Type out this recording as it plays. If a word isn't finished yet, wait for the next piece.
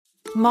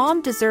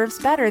Mom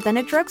deserves better than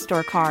a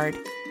drugstore card.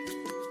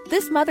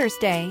 This Mother's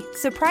Day,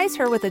 surprise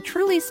her with a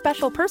truly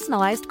special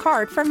personalized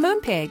card from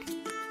Moonpig.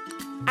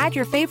 Add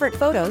your favorite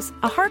photos,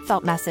 a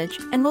heartfelt message,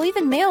 and we'll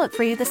even mail it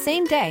for you the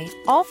same day,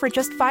 all for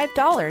just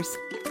 $5.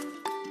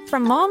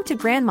 From mom to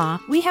grandma,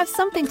 we have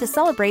something to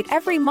celebrate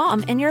every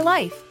mom in your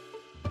life.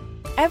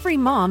 Every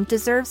mom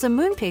deserves a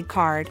Moonpig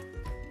card.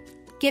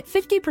 Get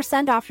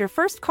 50% off your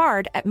first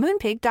card at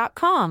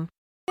moonpig.com.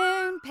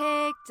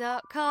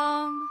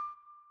 Moonpig.com.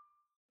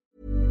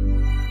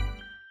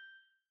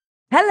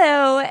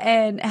 Hello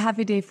and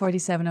happy day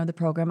 47 of the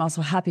program.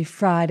 Also happy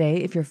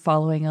Friday if you're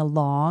following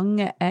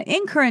along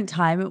in current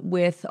time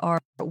with our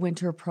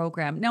winter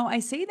program. Now, I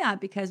say that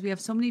because we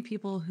have so many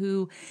people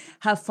who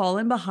have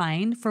fallen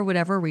behind for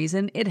whatever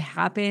reason. It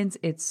happens.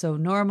 It's so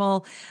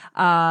normal.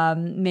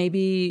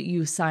 Maybe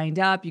you signed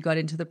up, you got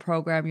into the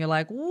program, you're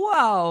like,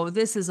 whoa,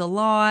 this is a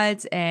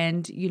lot.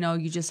 And,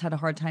 you just had a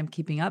hard time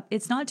keeping up.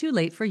 It's not too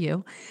late for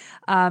you.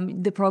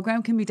 The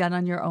program can be done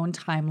on your own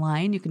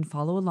timeline. You can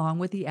follow along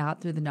with the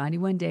app through the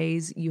 91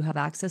 days. You have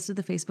access to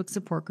the Facebook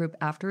support group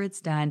after it's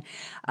done.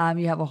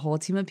 You have a whole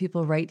team of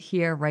people right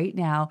here, right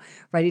now,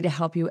 ready to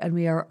help you. And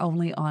we are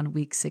only on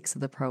week 6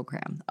 of the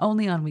program,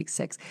 only on week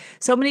 6.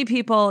 So many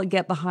people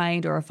get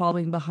behind or are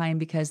falling behind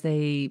because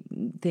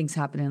things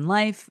happen in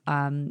life.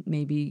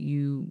 Maybe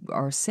you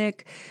are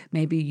sick.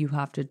 Maybe you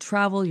have to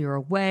travel. You're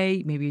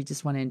away. Maybe you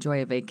just want to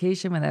enjoy a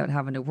vacation without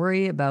having to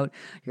worry about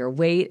your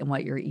weight and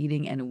what you're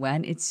eating and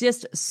when. It's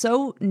just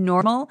so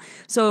normal.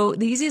 So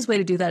the easiest way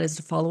to do that is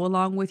to follow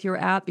along with your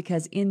app,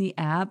 because in the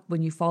app,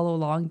 when you follow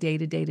along day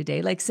to day to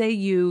day, like say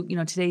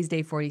today's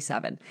day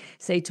 47,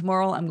 say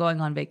tomorrow I'm going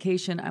on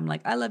vacation. I'm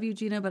like, I love you,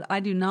 Gina, but I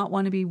do not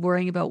want to be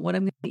worrying about what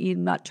I'm going to eat.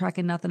 I'm not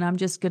tracking nothing. I'm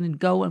just going to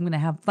go. I'm going to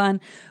have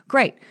fun.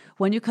 Great.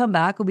 When you come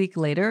back a week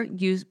later,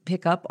 you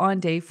pick up on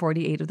day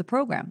 48 of the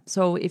program.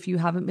 So if you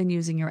haven't been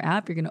using your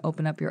app, you're going to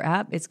open up your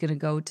app. It's going to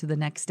go to the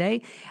next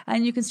day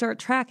and you can start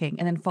tracking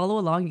and then follow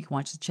along. You can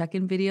watch the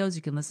check-in videos.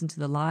 You can listen to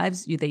the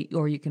lives,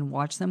 or you can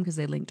watch them because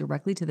they link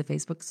directly to the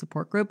Facebook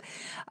support group.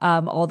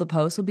 All the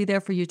posts will be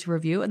there for you to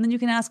review, and then you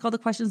can ask all the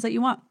questions that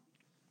you want.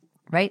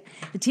 Right?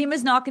 The team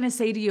is not going to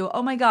say to you,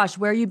 oh my gosh,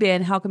 where you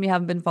been? How come you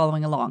haven't been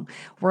following along?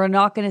 We're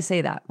not going to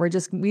say that.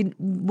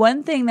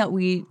 One thing that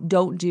we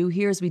don't do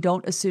here is we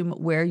don't assume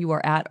where you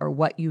are at or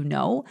what you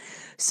know.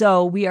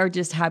 So we are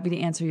just happy to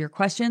answer your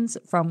questions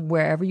from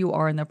wherever you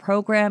are in the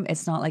program.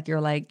 It's not like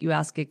you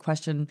ask a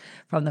question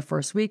from the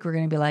first week. We're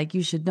going to be like,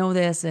 you should know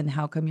this. And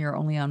how come you're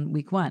only on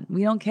week 1?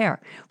 We don't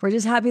care. We're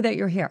just happy that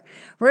you're here.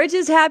 We're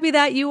just happy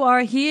that you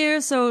are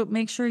here. So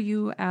make sure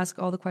you ask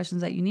all the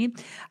questions that you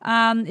need.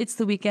 It's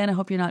the weekend. I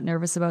hope you're not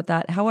nervous about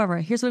that. However,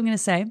 here's what I'm going to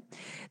say.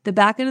 The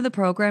back end of the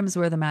program is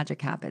where the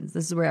magic happens.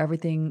 This is where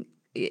everything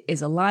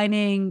is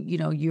aligning.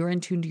 You're in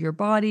tune to your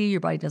body.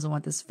 Your body doesn't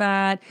want this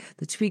fat.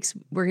 The tweaks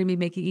we're going to be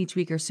making each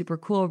week are super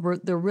cool.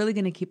 They're really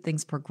going to keep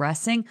things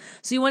progressing.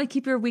 So you want to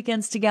keep your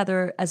weekends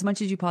together as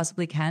much as you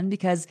possibly can,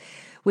 because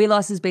weight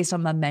loss is based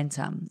on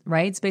momentum,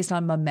 right? It's based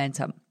on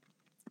momentum.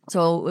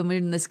 So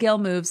when the scale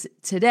moves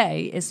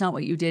today, it's not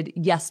what you did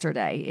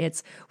yesterday.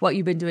 It's what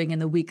you've been doing in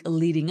the week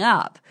leading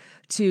up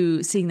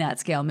to seeing that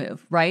scale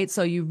move, right?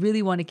 So you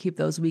really want to keep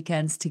those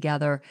weekends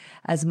together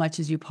as much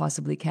as you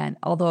possibly can.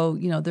 Although,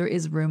 there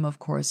is room, of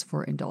course,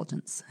 for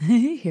indulgence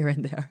here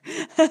and there.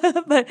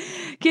 But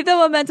keep the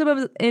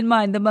momentum in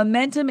mind. The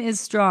momentum is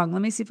strong.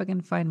 Let me see if I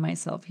can find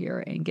myself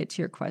here and get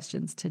to your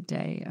questions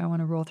today. I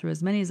want to roll through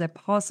as many as I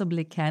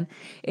possibly can.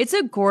 It's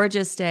a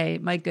gorgeous day.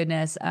 My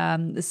goodness.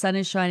 The sun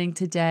is shining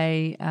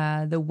today.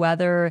 The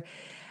weather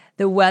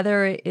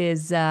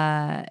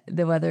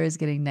is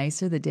getting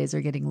nicer. The days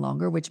are getting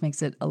longer, which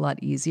makes it a lot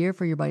easier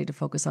for your body to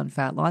focus on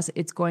fat loss.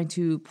 It's going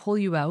to pull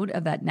you out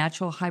of that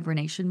natural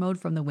hibernation mode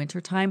from the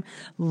wintertime.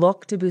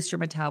 Look to boost your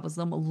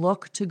metabolism.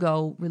 Look to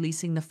go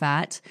releasing the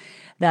fat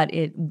that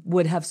it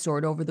would have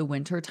stored over the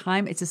winter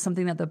time. It's just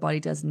something that the body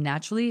does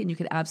naturally, and you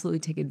can absolutely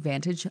take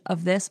advantage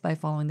of this by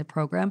following the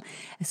program,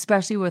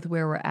 especially with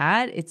where we're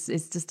at. It's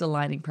just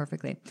aligning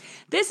perfectly.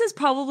 This has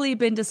probably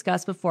been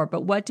discussed before,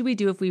 but what do we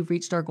do if we've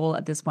reached our goal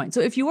at this point? So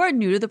if you are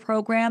new to the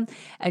program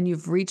and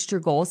you've reached your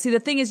goal, see, the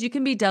thing is, you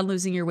can be done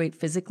losing your weight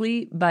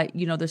physically, but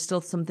there's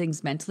still some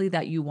things mentally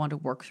that you want to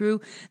work through.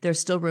 There's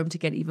still room to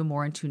get even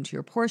more in tune to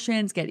your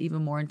portions, get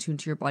even more in tune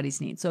to your body's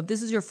needs. So if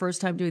this is your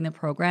first time doing the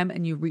program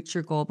and you reach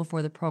your goal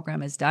before the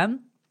program is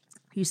done,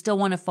 you still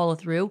want to follow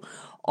through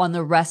on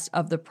the rest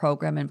of the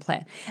program and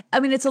plan.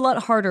 I mean, it's a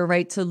lot harder,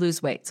 right, to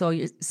lose weight.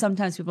 So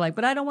sometimes people are like,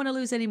 but I don't want to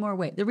lose any more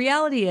weight. The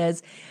reality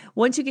is,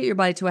 once you get your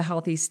body to a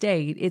healthy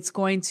state, it's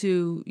going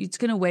to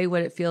weigh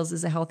what it feels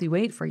is a healthy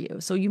weight for you.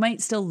 So you might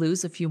still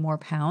lose a few more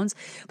pounds,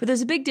 but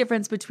there's a big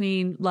difference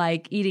between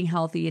like eating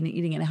healthy and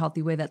eating in a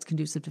healthy way that's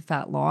conducive to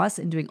fat loss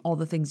and doing all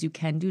the things you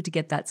can do to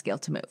get that scale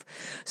to move.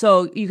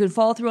 So you can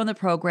follow through on the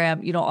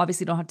program.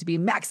 Obviously don't have to be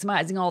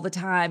maximizing all the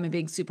time and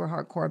being super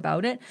hardcore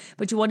about it,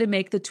 but you want to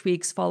make the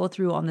tweaks, follow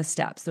through on the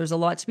steps. There's a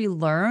lot to be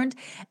learned.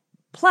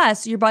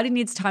 Plus, your body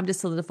needs time to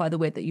solidify the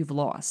weight that you've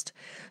lost.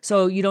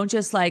 So you don't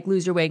just like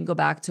lose your weight and go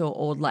back to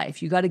old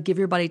life. You got to give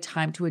your body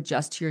time to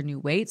adjust to your new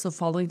weight. So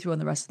following through on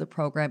the rest of the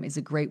program is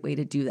a great way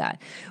to do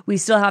that. We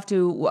still have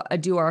to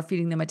do our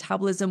feeding the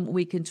metabolism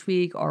we can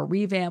tweak, our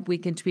revamp we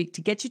can tweak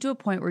to get you to a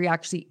point where you're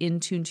actually in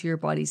tune to your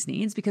body's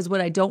needs. Because what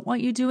I don't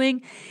want you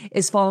doing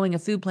is following a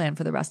food plan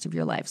for the rest of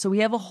your life. So we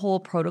have a whole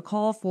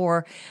protocol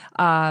for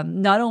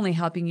not only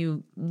helping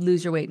you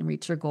lose your weight and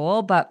reach your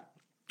goal, but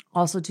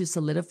also to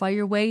solidify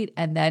your weight.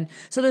 And then,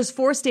 so there's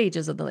 4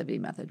 stages of the Livy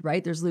method,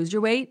 right? There's lose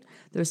your weight,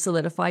 there's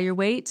solidify your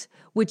weight,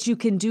 which you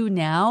can do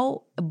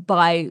now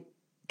by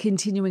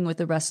continuing with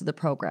the rest of the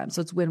program.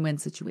 So it's win-win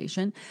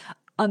situation.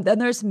 Then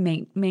there's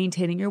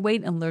maintaining your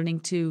weight and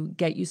learning to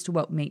get used to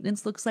what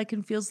maintenance looks like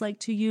and feels like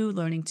to you,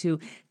 learning to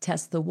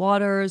test the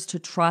waters, to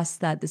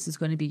trust that this is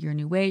going to be your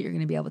new weight. You're going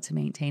to be able to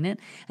maintain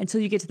it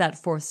until you get to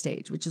that 4th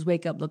stage, which is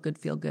wake up, look good,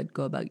 feel good,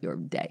 go about your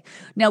day.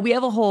 Now, we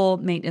have a whole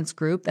maintenance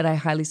group that I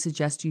highly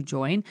suggest you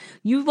join.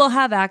 You will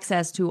have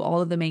access to all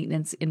of the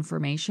maintenance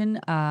information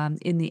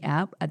in the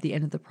app at the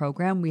end of the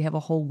program. We have a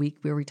whole week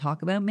where we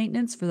talk about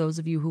maintenance for those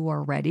of you who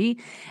are ready.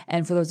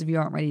 And for those of you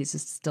who aren't ready, it's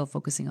just still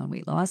focusing on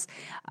weight loss.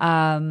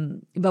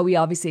 But we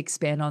obviously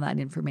expand on that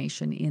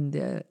information in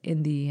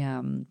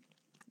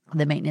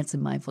the maintenance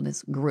and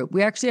mindfulness group.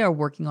 We actually are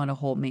working on a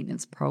whole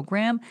maintenance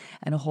program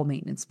and a whole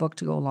maintenance book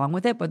to go along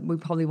with it, but we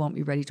probably won't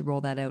be ready to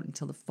roll that out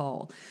until the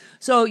fall.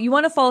 So you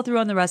want to follow through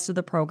on the rest of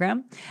the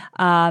program.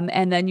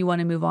 And then you want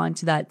to move on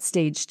to that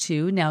stage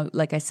 2. Now,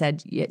 like I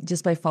said,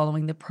 just by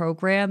following the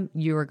program,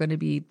 you are going to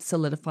be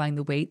solidifying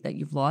the weight that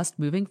you've lost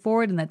moving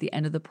forward. And at the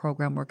end of the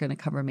program, we're going to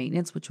cover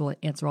maintenance, which will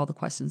answer all the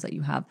questions that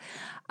you have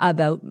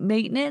about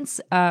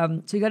maintenance.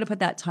 So you got to put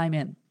that time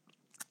in.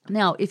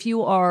 Now, if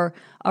you are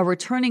a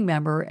returning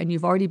member and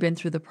you've already been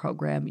through the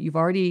program, you've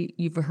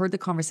heard the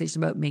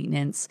conversation about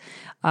maintenance,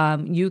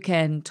 you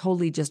can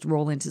totally just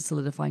roll into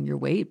solidifying your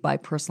weight by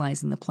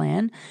personalizing the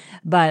plan,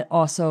 but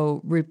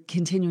also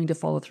continuing to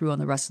follow through on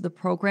the rest of the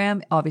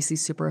program. Obviously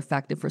super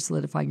effective for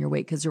solidifying your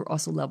weight because you're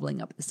also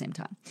leveling up at the same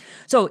time.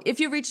 So if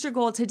you reached your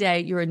goal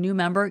today, you're a new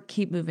member,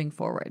 keep moving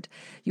forward.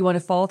 You want to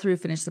follow through,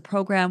 finish the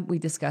program. We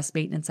discuss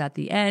maintenance at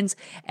the end,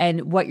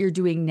 and what you're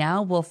doing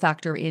now will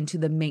factor into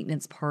the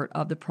maintenance part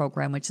of the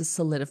program, which is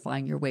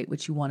solidifying your weight,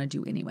 which you want to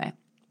do anyway.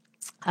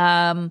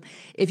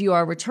 If you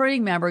are a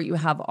returning member, you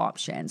have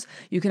options.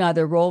 You can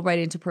either roll right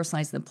into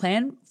personalizing the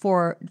plan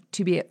for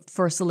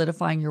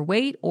solidifying your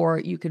weight, or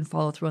you can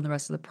follow through on the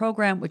rest of the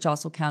program, which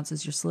also counts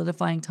as your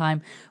solidifying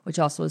time, which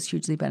also is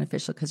hugely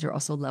beneficial because you're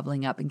also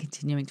leveling up and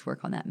continuing to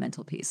work on that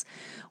mental piece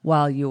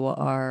while you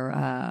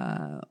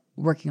are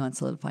working on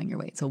solidifying your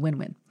weight. So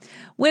win-win.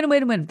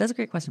 Win-win-win. That's a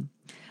great question.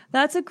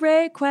 That's a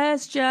great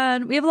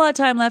question. We have a lot of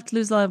time left to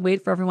lose a lot of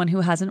weight for everyone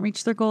who hasn't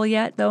reached their goal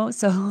yet, though.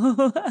 So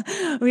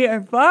we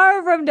are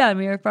far from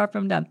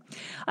done.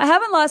 I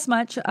haven't lost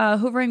much,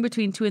 hovering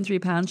between 2 and 3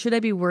 pounds. Should I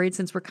be worried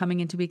since we're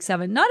coming into week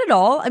 7? Not at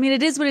all. I mean,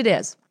 it is what it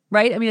is,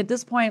 right? I mean, at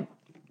this point,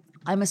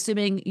 I'm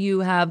assuming you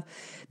have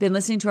been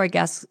listening to our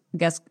guest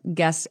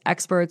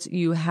experts.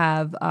 You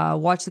have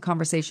watched the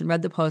conversation,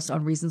 read the post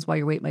on reasons why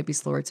your weight might be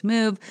slower to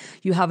move.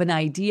 You have an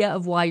idea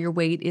of why your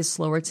weight is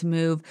slower to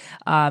move.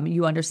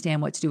 You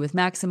understand what to do with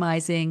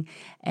maximizing,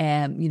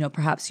 and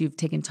perhaps you've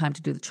taken time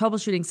to do the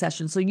troubleshooting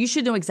session. So you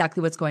should know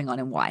exactly what's going on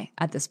and why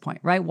at this point,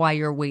 right? Why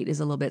your weight is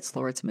a little bit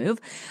slower to move.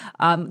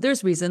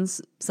 There's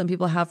reasons some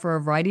people have for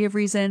a variety of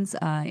reasons: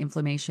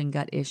 inflammation,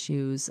 gut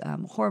issues,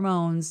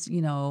 hormones.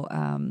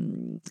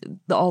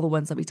 All the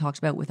ones that we talked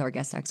about with our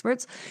guest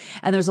experts.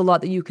 And there's a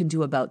lot that you can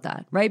do about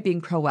that, right?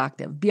 Being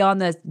proactive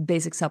beyond the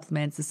basic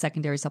supplements, the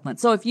secondary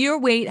supplements. So if your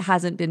weight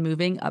hasn't been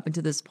moving up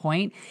until this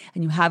point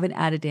and you haven't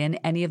added in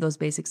any of those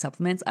basic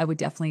supplements, I would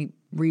definitely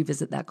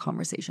revisit that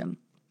conversation.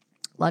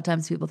 A lot of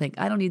times people think,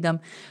 I don't need them,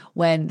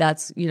 when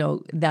that's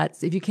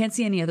if you can't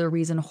see any other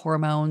reason: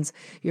 hormones,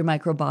 your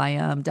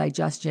microbiome,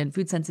 digestion,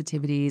 food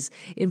sensitivities,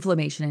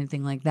 inflammation,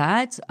 anything like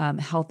that,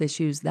 health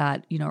issues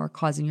that, are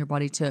causing your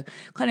body to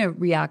kind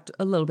of react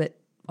a little bit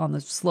on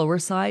the slower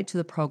side to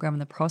the program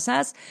and the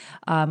process,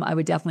 I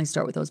would definitely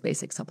start with those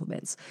basic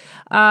supplements.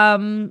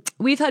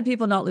 We've had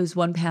people not lose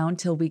 1 pound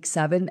till week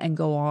 7 and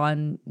go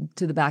on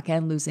to the back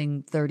end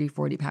losing 30,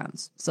 40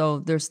 pounds. So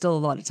there's still a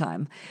lot of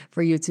time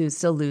for you to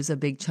still lose a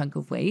big chunk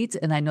of weight.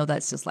 And I know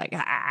that's just like,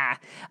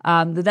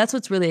 but that's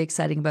what's really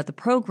exciting about the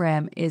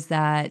program, is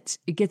that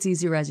it gets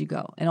easier as you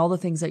go. And all the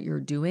things that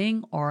you're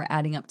doing are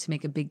adding up to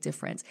make a big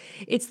difference.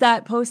 It's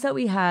that post that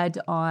we had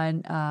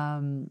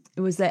on,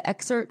 it was the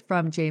excerpt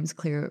from James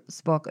Clear's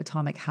book,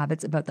 Atomic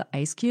Habits, about the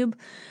ice cube,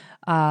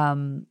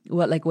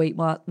 what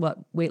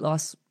weight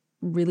loss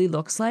really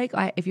looks like.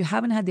 If you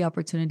haven't had the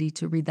opportunity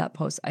to read that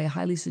post, I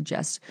highly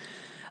suggest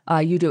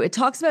you do. It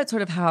talks about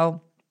sort of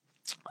how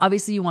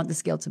obviously you want the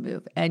scale to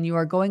move, and you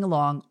are going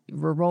along,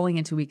 we're rolling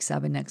into week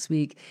 7 next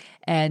week,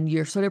 and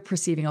you're sort of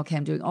perceiving, okay,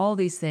 I'm doing all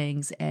these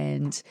things,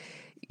 and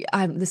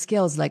the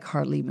scale is like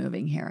hardly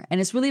moving here. And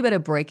it's really about a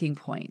breaking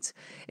point.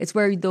 It's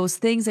where those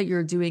things that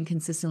you're doing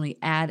consistently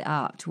add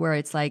up to where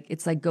it's like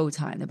go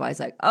time. The body's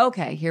like,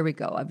 okay, here we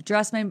go. I've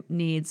addressed my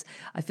needs.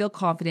 I feel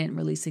confident in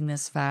releasing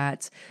this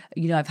fat.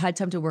 I've had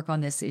time to work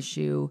on this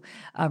issue,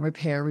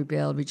 repair,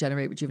 rebuild,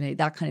 regenerate, rejuvenate,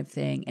 that kind of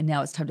thing. And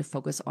now it's time to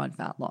focus on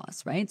fat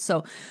loss, right?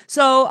 So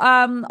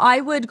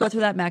I would go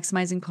through that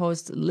maximizing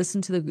post,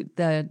 listen to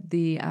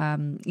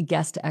the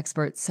guest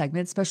expert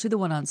segment, especially the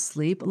one on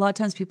sleep. A lot of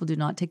times people do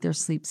not take their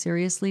sleep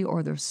seriously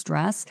or their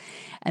stress,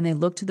 and they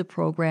look to the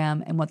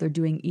program and what they're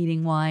doing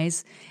eating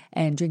wise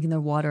and drinking their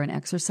water and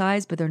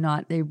exercise, but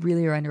they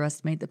really are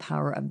underestimate the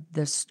power of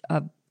this,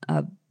 of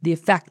the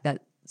effect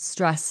that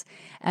stress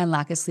and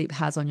lack of sleep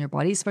has on your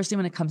body, especially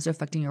when it comes to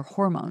affecting your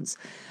hormones.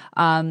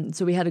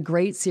 So we had a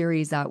great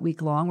series that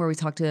week long where we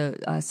talked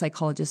to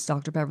psychologist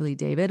Dr. Beverly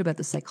David about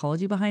the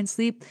psychology behind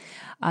sleep,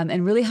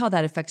 and really how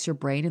that affects your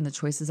brain and the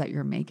choices that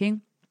you're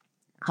making,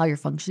 how you're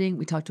functioning.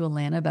 We talked to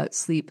Alana about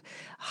sleep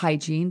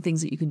hygiene,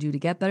 things that you can do to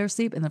get better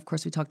sleep. And of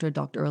course, we talked to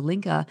Dr.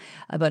 Alinka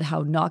about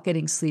how not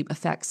getting sleep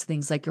affects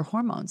things like your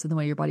hormones and the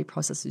way your body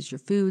processes your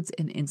foods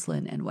and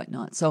insulin and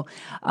whatnot. So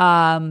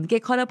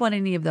get caught up on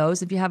any of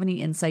those. If you have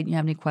any insight and you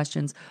have any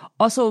questions,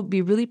 also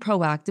be really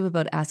proactive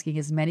about asking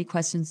as many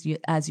questions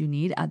as you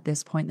need at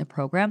this point in the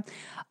program.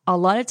 A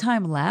lot of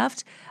time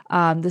left.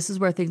 This is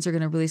where things are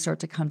going to really start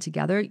to come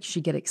together. You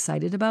should get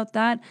excited about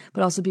that,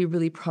 but also be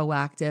really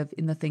proactive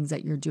in the things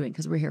that you're doing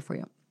because we're here for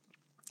you.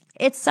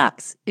 It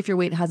sucks if your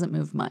weight hasn't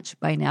moved much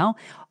by now.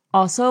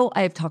 Also,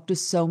 I have talked to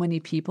so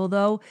many people,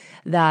 though,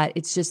 that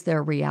it's just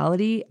their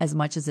reality. As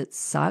much as it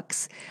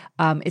sucks,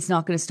 it's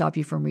not going to stop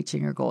you from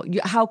reaching your goal.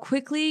 How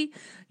quickly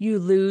you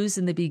lose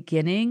in the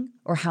beginning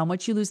or how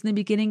much you lose in the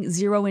beginning,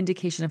 zero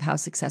indication of how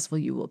successful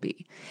you will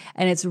be.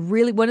 And it's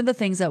really one of the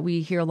things that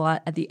we hear a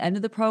lot at the end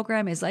of the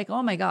program is like,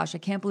 oh my gosh, I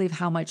can't believe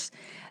how much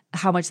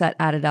that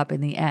added up in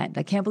the end.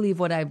 I can't believe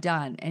what I've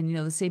done. And,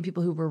 the same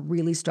people who were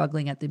really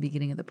struggling at the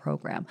beginning of the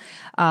program.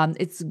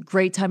 It's a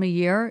great time of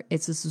year.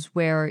 This is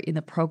where in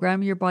the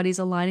program, your body's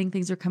aligning,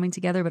 things are coming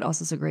together, but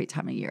also it's a great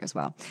time of year as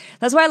well.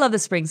 That's why I love the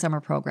spring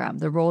summer program.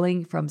 The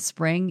rolling from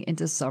spring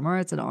into summer.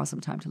 It's an awesome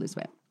time to lose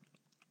weight.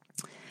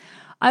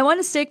 I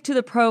want to stick to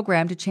the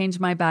program to change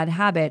my bad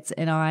habits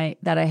that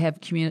I have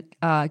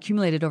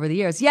accumulated over the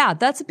years. Yeah,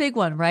 that's a big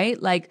one,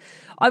 right? Like,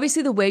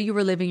 obviously, the way you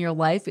were living your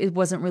life, it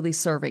wasn't really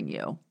serving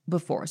you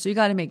before. So you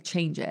got to make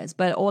changes,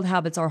 but old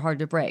habits are hard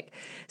to break.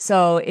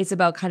 So it's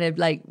about kind of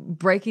like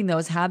breaking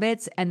those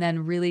habits and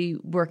then really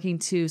working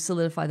to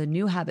solidify the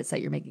new habits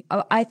that you're making.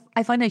 I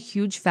find a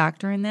huge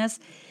factor in this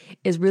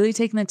is really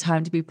taking the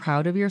time to be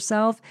proud of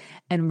yourself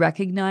and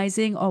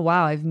recognizing, oh,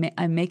 wow,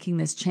 I'm making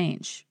this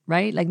change,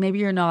 right? Like maybe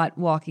you're not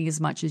walking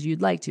as much as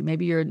you'd like to.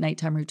 Maybe your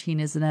nighttime routine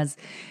isn't as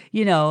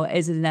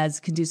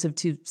conducive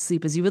to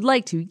sleep as you would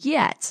like to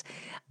yet.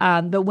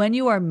 But when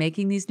you are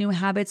making these new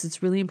habits,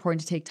 it's really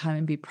important to take time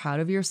and be proud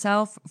of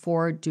yourself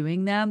for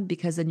doing them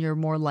because then you're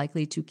more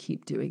likely to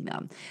keep doing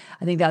them.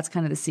 I think that's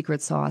kind of the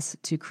secret sauce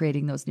to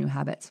creating those new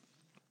habits.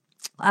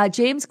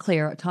 James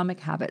Clear, Atomic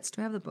Habits.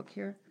 Do I have the book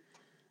here?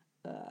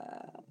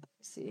 Let's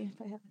see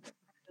if I have it.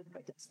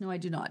 No, I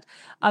do not.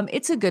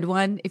 It's a good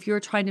one. If you're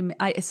trying to,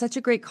 it's such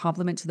a great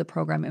compliment to the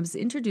program. It was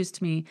introduced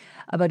to me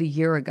about a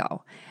year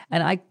ago,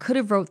 and I could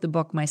have wrote the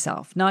book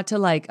myself. Not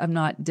to I'm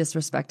not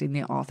disrespecting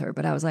the author,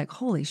 but I was like,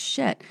 holy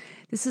shit,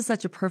 this is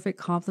such a perfect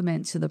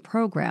compliment to the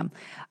program.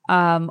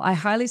 I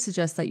highly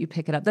suggest that you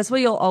pick it up. That's why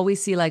you'll always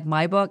see like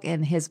my book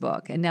and his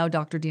book, and now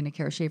Dr. Dina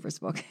Kara Schaefer's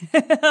book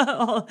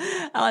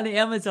on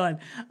Amazon.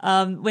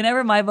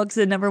 Whenever my book's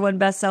a number one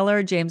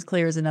bestseller, James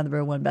Clear is a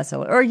number one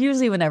bestseller, or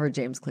usually whenever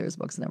James Clear's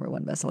book's a number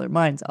one bestseller.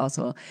 Mine's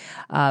also,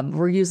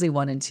 we're usually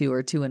 1 and 2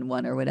 or 2 and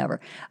 1 or whatever.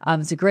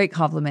 It's a great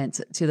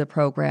compliment to the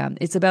program.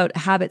 It's about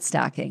habit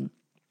stacking.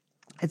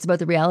 It's about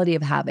the reality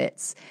of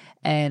habits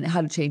and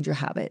how to change your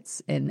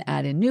habits and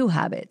add in new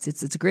habits.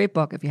 It's a great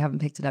book if you haven't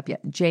picked it up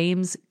yet.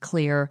 James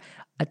Clear,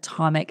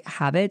 Atomic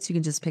Habits. You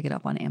can just pick it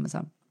up on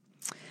Amazon.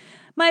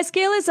 My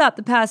scale is up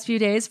the past few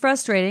days.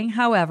 Frustrating.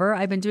 However,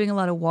 I've been doing a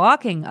lot of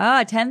walking.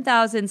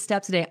 10,000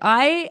 steps a day.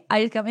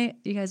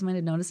 You guys might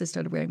have noticed I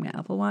started wearing my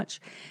Apple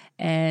Watch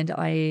and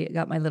I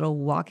got my little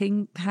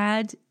walking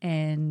pad.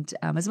 And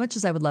as much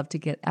as I would love to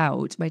get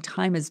out, my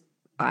time is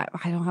I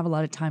don't have a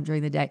lot of time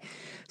during the day.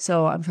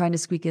 So I'm trying to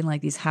squeak in like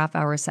these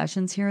half-hour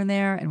sessions here and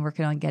there and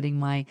working on getting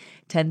my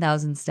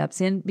 10,000 steps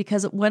in.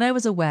 Because when I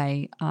was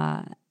away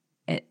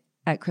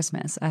at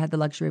Christmas, I had the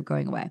luxury of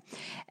going away.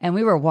 And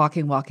we were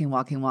walking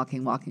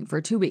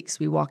for 2 weeks.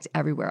 We walked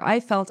everywhere.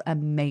 I felt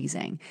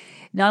amazing.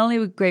 Not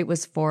only great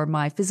was for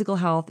my physical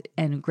health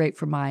and great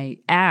for my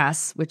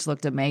ass, which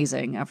looked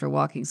amazing after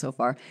walking so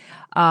far.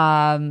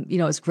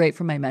 It's great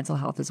for my mental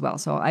health as well.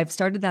 So I've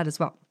started that as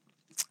well.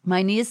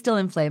 My knee is still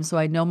inflamed, so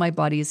I know my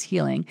body is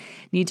healing.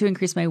 Need to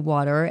increase my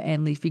water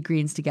and leafy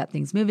greens to get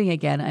things moving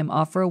again. I'm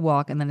off for a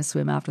walk and then a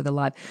swim after the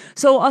live.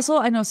 So also,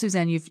 I know,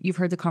 Suzanne, you've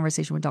heard the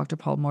conversation with Dr.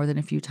 Paul more than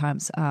a few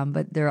times,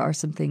 but there are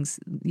some things,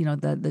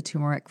 the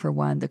turmeric for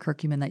one, the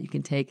curcumin that you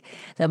can take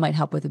that might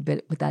help with a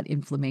bit with that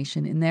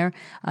inflammation in there.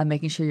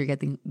 Making sure you're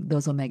getting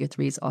those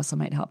omega-3s also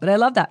might help. But I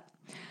love that.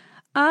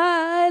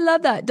 I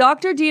love that.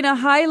 Dr. Dina,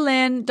 hi,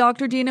 Lynn.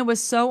 Dr. Dina was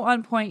so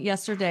on point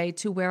yesterday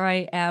to where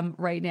I am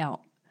right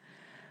now.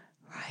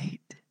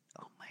 Right.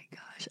 Oh my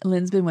gosh.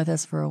 Lynn's been with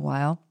us for a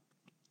while.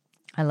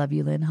 I love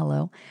you, Lynn.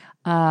 Hello.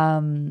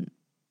 And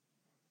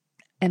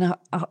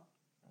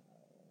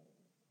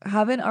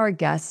haven't our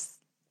guests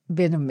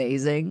been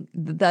amazing?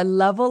 The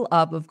level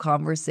up of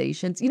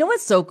conversations. You know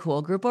what's so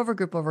cool? Group over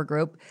group over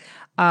group.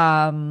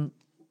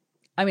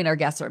 I mean, our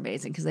guests are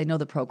amazing because they know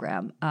the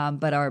program.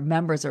 But our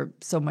members are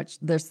so much,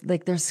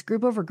 there's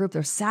group over group,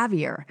 they're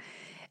savvier.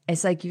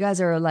 It's like you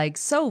guys are like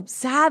so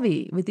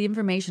savvy with the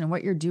information and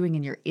what you're doing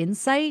and your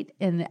insight.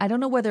 And I don't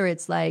know whether it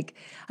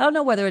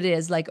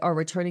is like our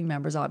returning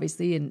members,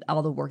 obviously, and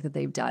all the work that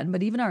they've done,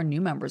 but even our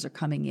new members are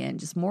coming in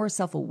just more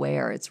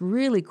self-aware. It's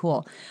really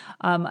cool.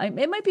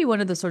 It might be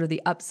one of the sort of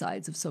the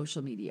upsides of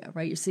social media,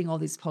 right? You're seeing all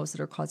these posts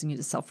that are causing you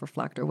to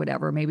self-reflect or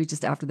whatever. Maybe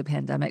just after the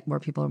pandemic, more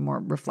people are more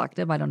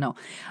reflective. I don't know.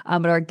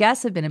 But our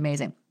guests have been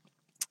amazing.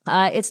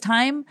 It's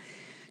time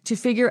to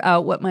figure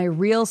out what my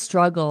real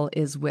struggle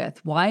is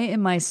with. Why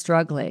am I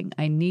struggling?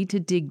 I need to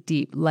dig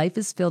deep. Life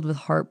is filled with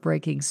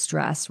heartbreaking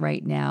stress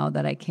right now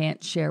that I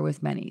can't share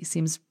with many.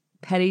 Seems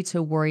petty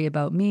to worry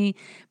about me.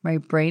 My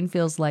brain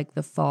feels like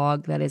the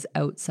fog that is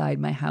outside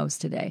my house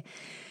today.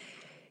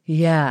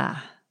 Yeah.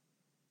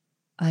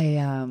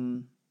 I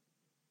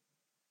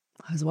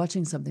was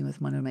watching something with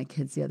one of my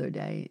kids the other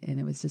day, and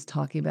it was just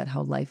talking about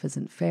how life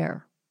isn't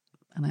fair.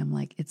 And I'm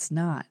like, it's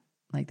not.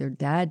 Like, their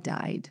dad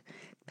died.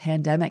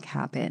 Pandemic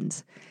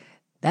happened,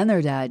 then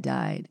their dad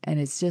died, and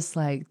it's just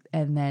like,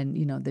 and then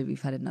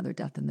we've had another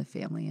death in the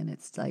family, and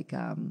it's like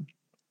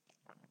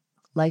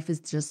life is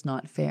just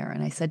not fair.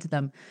 And I said to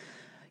them,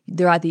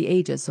 they're at the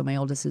ages, so my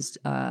oldest is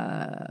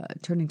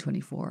turning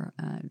 24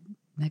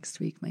 next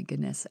week, my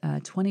goodness,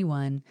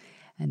 21,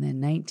 and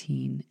then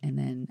 19, and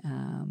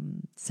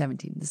then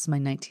 17. This is my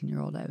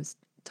 19-year-old I was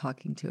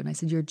talking to, and I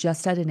said, you're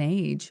just at an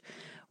age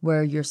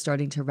where you're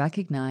starting to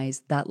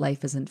recognize that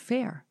life isn't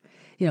fair.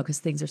 Because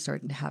things are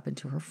starting to happen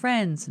to her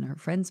friends and her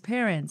friends'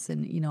 parents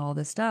and, all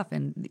this stuff.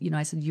 And,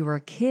 I said, you were a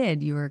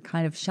kid, you were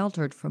kind of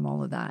sheltered from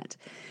all of that.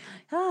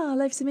 Oh,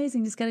 life's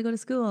amazing. Just got to go to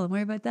school and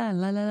worry about that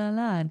and la, la, la,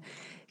 la. And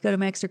go to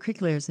my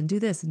extracurriculars and do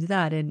this and do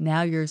that. And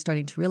now you're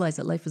starting to realize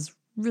that life is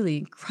really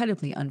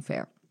incredibly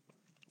unfair.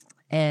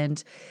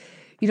 And,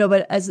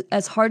 but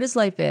as hard as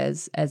life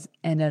is, as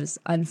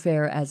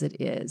unfair as it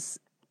is,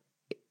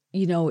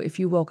 if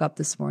you woke up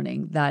this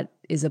morning, that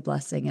is a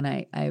blessing. And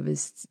I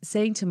was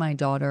saying to my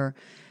daughter,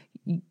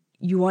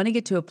 you want to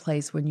get to a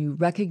place when you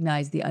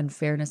recognize the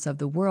unfairness of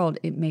the world,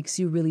 it makes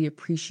you really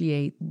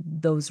appreciate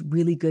those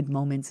really good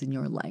moments in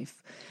your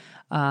life.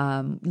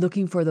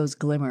 Looking for those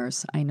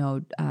glimmers. I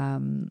know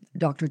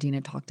Dr. Dina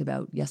talked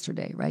about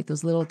yesterday, right?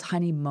 Those little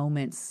tiny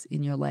moments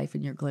in your life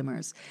and your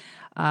glimmers.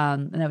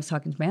 And I was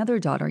talking to my other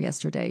daughter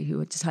yesterday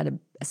who just had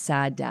a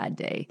sad dad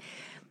day.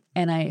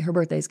 And her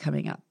birthday's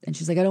coming up. And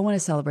she's like, I don't want to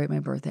celebrate my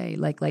birthday.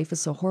 Like, life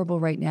is so horrible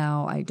right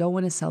now. I don't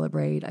want to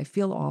celebrate. I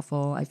feel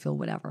awful. I feel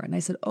whatever. And I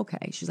said,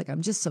 okay. She's like,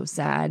 I'm just so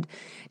sad.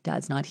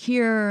 Dad's not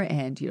here.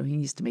 And, he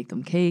used to make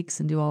them cakes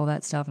and do all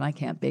that stuff. And I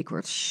can't bake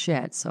worth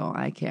shit. So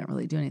I can't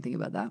really do anything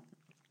about that.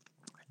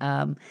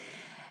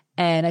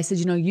 And I said,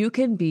 you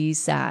can be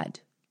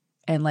sad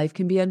and life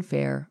can be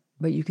unfair,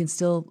 but you can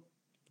still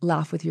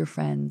laugh with your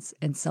friends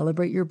and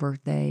celebrate your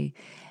birthday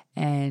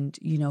and,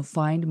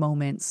 find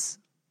moments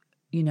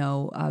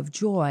of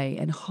joy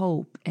and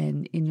hope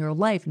and in your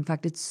life. In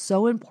fact, it's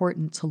so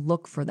important to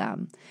look for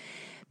them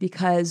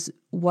because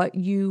what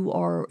you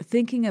are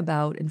thinking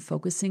about and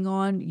focusing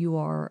on, you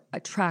are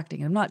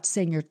attracting. I'm not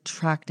saying you're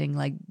attracting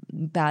like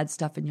bad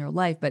stuff in your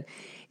life, but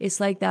it's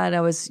like that.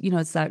 It's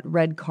that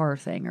red car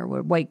thing or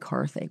white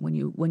car thing.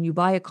 When you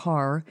buy a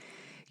car,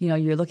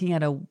 you're looking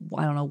at a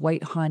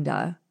white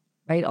Honda,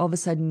 right? All of a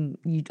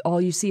sudden, all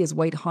you see is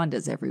white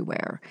Hondas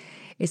everywhere.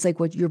 It's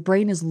like what your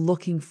brain is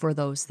looking for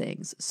those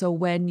things. So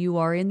when you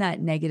are in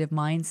that negative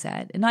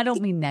mindset, and I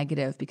don't mean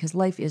negative because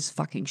life is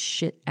fucking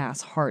shit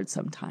ass hard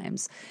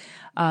sometimes.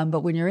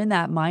 But when you're in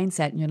that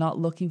mindset and you're not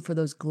looking for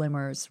those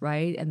glimmers,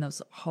 right? And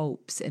those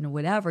hopes and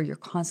whatever, you're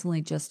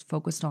constantly just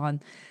focused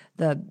on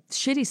the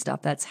shitty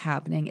stuff that's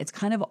happening. It's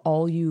kind of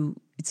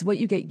it's what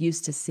you get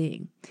used to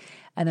seeing.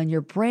 And then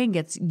your brain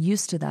gets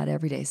used to that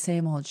every day.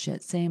 Same old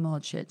shit, same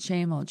old shit,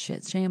 same old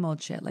shit, same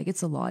old shit. Like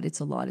it's a lot.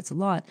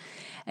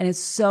 And it's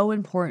so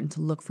important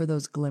to look for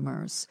those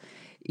glimmers,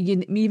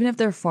 even if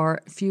they're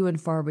few and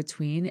far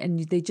between. And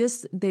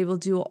they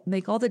will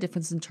make all the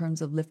difference in terms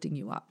of lifting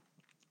you up.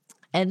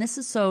 And this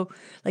is so,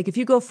 like if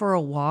you go for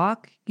a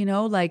walk,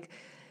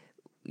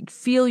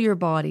 feel your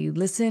body,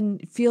 listen,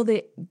 feel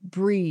the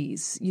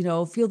breeze,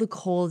 feel the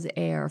cold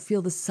air,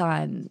 feel the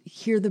sun,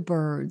 hear the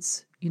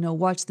birds,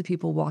 Watch the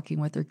people walking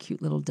with their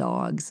cute little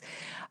dogs.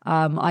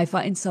 I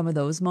find some of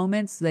those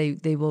moments,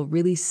 they will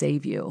really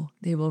save you.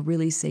 They will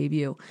really save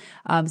you.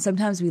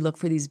 Sometimes we look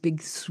for these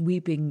big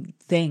sweeping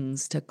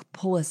things to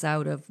pull us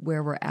out of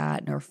where we're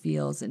at in our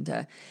feels,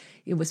 and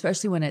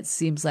especially when it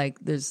seems like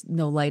there's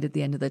no light at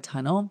the end of the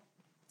tunnel.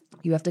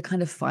 You have to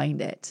kind of find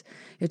it.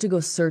 You have to go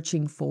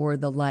searching for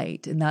the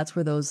light. And that's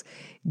where those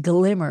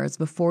glimmers,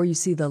 before you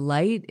see the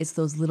light, it's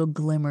those little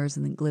glimmers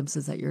and the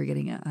glimpses that you're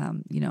getting at.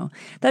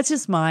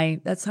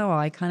 That's how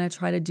I kind of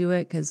try to do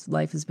it, because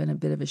life has been a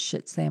bit of a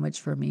shit sandwich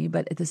for me.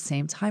 But at the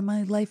same time,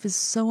 my life is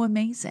so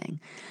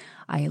amazing.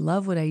 I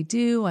love what I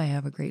do. I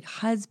have a great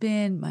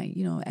husband.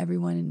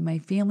 Everyone in my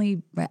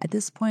family at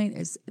this point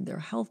they're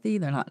healthy.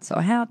 They're not so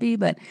happy,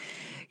 but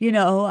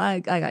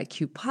I got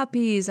cute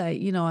puppies.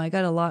 I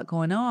got a lot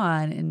going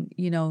on, and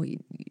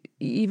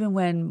even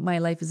when my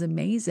life is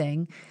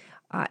amazing,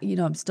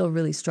 I'm still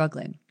really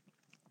struggling.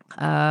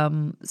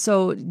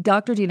 So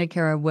Dr. Dina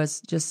Kara we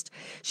talked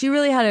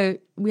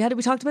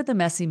about the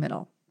messy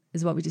middle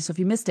is what we do. So if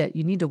you missed it,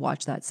 you need to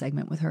watch that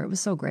segment with her. It was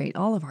so great.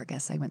 All of our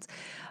guest segments.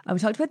 We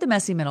talked about the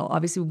messy middle,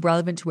 obviously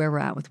relevant to where we're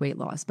at with weight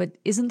loss, but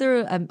isn't there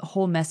a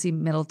whole messy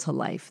middle to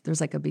life? There's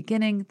like a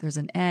beginning, there's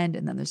an end,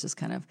 and then there's this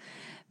kind of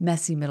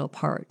messy middle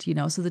part,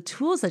 So the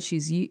tools that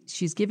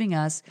she's giving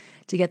us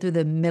to get through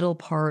the middle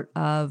part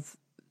of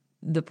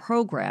the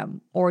program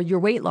or your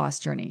weight loss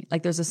journey.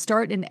 Like there's a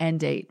start and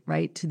end date,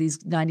 right? To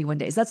these 91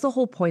 days. That's the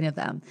whole point of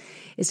them,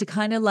 is to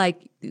kind of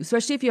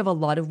especially if you have a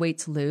lot of weight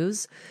to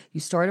lose, you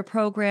start a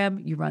program,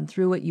 you run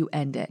through it, you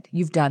end it.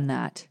 You've done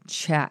that.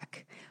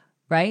 Check,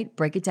 right?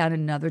 Break it down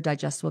in another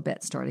digestible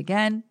bit. Start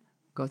again,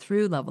 go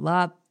through, level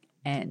up,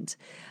 end.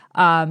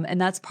 And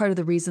that's part of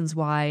the reasons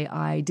why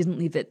I didn't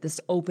leave it this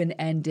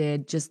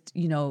open-ended, just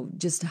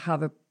to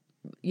have a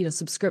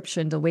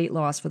subscription to weight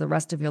loss for the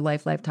rest of your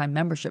lifetime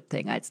membership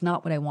thing. It's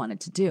not what I wanted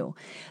to do.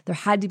 There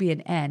had to be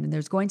an end, and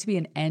there's going to be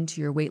an end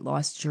to your weight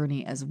loss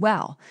journey as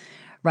well.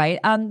 Right.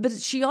 But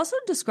she also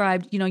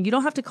described, you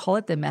don't have to call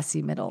it the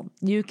messy middle.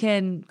 You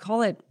can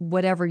call it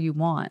whatever you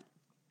want.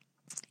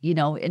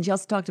 And she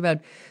also talked about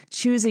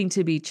choosing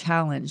to be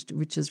challenged,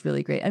 which is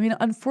really great. I mean,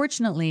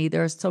 unfortunately,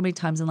 there are so many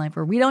times in life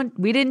where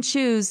we didn't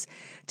choose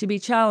to be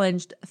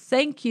challenged.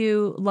 Thank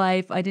you,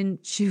 life. I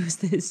didn't choose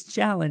this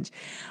challenge.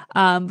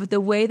 But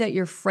the way that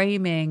you're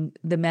framing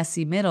the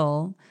messy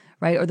middle,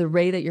 right, or the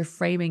way that you're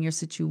framing your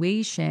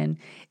situation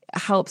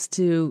helps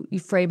you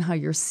frame how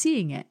you're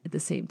seeing it at the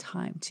same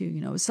time too.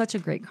 It was such a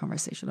great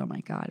conversation. Oh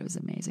my God, it was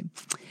amazing.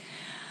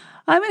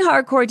 I'm in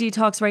hardcore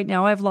detox right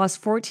now. I've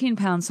lost 14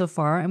 pounds so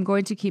far. I'm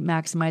going to keep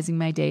maximizing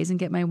my days and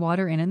get my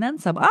water in and then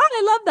some.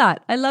 I love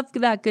that. I love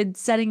that. Good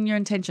setting your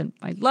intention.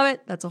 I love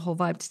it. That's a whole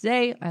vibe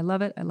today. I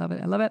love it. I love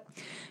it. I love it.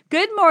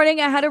 Good morning.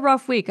 I had a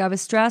rough week. I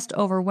was stressed,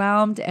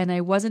 overwhelmed, and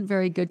I wasn't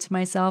very good to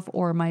myself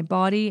or my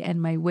body,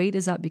 and my weight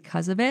is up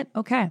because of it.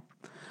 Okay.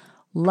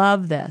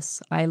 Love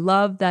this. I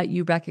love that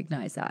you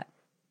recognize that.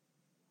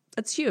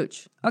 That's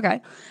huge.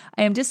 Okay.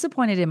 I am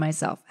disappointed in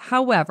myself.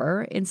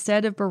 However,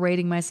 instead of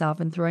berating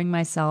myself and throwing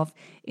myself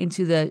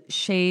into the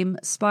shame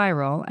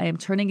spiral, I am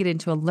turning it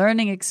into a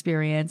learning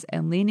experience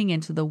and leaning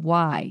into the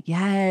why.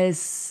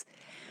 Yes.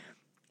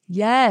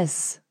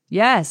 Yes.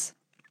 Yes.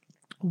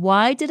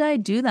 Why did I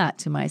do that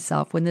to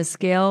myself when the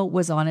scale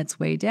was on its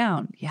way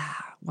down? Yeah.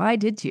 Why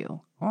did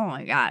you? Oh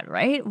my God,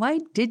 right?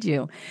 Why did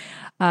you?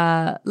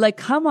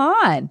 Come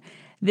on.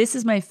 This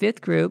is my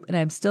 5th group and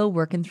I'm still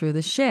working through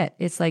the shit.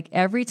 It's like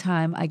every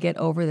time I get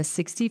over the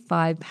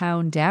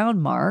 65-pound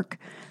down mark,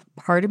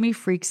 part of me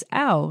freaks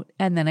out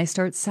and then I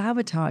start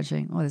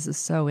sabotaging. Oh, this is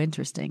so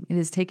interesting. It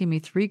has taken me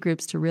 3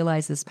 groups to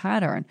realize this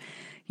pattern.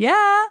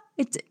 Yeah,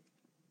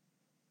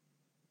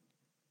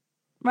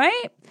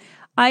 right?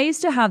 I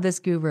used to have this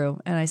guru,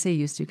 and I say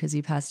used to because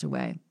he passed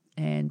away.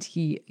 And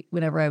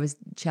whenever I was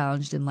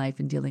challenged in life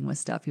and dealing with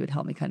stuff, he would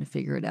help me kind of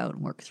figure it out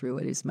and work through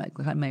it. He's my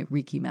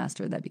Reiki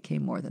master that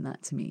became more than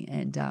that to me.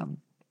 And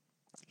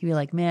he'd be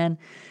like, man,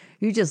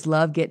 you just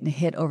love getting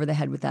hit over the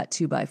head with that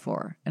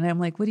 2x4. And I'm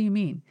like, what do you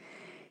mean?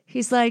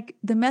 He's like,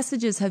 the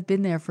messages have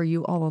been there for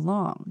you all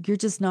along. You're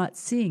just not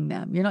seeing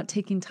them. You're not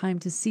taking time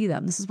to see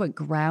them. This is what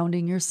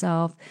grounding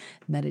yourself,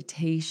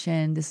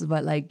 meditation, this is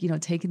what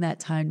taking that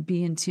time to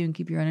be in tune,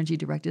 keep your energy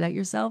directed at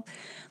yourself.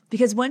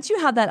 Because once you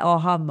have that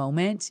aha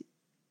moment,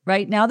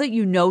 right, now that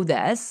you know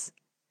this,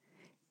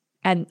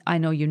 and I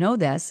know you know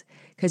this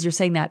because you're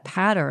saying that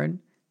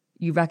pattern,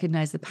 you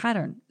recognize the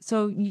pattern.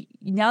 So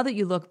now that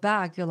you look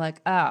back, you're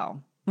like,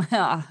 oh,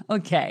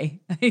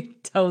 okay, I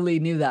totally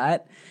knew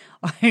that.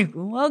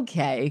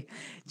 Okay,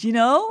 do you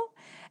know?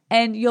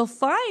 And you'll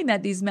find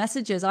that these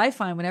messages, I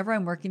find whenever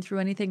I'm working through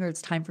anything or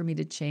it's time for me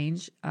to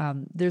change,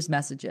 there's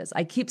messages.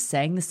 I keep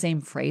saying the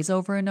same phrase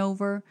over and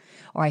over,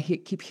 or I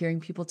keep hearing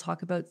people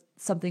talk about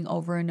something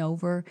over and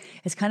over.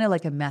 It's kind of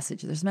like a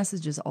message. There's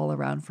messages all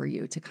around for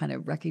you to kind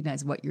of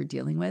recognize what you're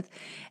dealing with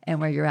and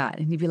where you're at.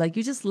 And he'd be like,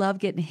 you just love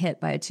getting hit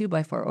by a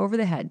 2x4 over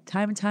the head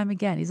time and time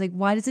again. He's like,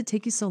 why does it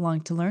take you so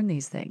long to learn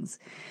these things?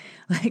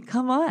 Like,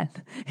 come on,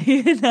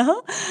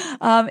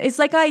 It's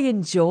like I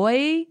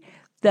enjoy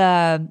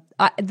the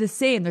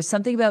same. There's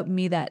something about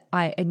me that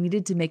I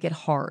needed to make it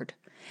hard.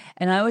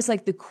 And I was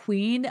like the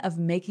queen of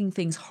making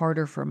things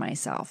harder for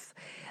myself.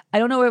 I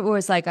don't know what it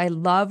was like. I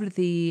loved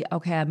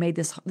okay, I made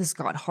this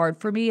got hard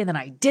for me, and then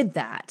I did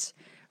that.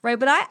 Right.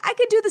 But I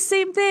could do the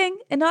same thing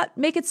and not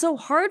make it so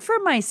hard for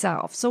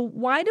myself. So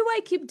why do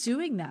I keep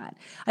doing that?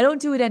 I don't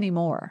do it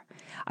anymore.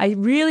 I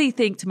really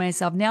think to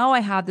myself, now I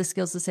have the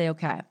skills to say,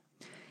 okay,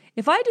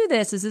 if I do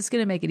this, is this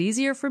going to make it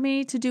easier for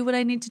me to do what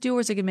I need to do,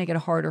 or is it going to make it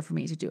harder for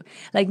me to do?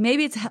 Like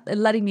maybe it's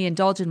letting me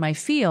indulge in my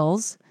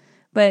feels,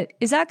 but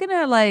is that going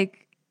to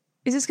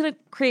is this going to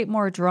create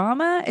more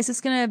drama? Is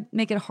this going to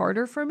make it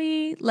harder for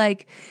me?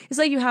 Like, it's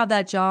like you have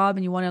that job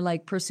and you want to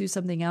pursue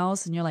something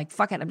else and you're like,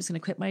 fuck it, I'm just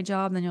going to quit my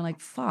job. And then you're like,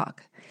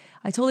 fuck,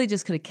 I totally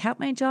just could have kept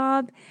my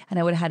job and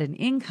I would have had an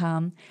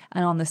income.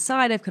 And on the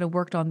side, I could have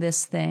worked on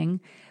this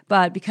thing.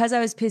 But because I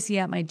was pissy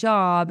at my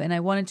job and I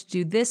wanted to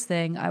do this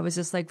thing, I was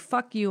just like,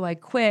 fuck you, I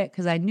quit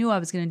because I knew I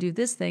was going to do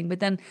this thing. But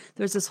then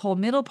there's this whole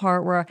middle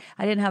part where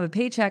I didn't have a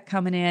paycheck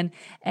coming in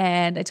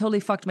and I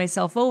totally fucked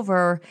myself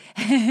over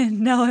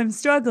and now I'm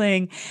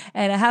struggling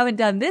and I haven't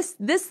done this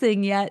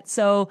thing yet.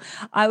 So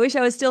I wish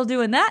I was still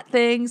doing that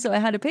thing. So I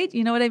had to pay,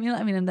 you know what I mean?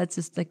 I mean, and that's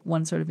just like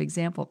one sort of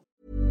example.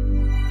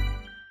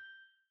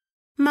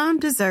 Mom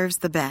deserves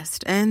the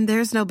best, and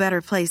there's no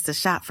better place to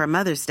shop for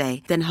Mother's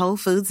Day than Whole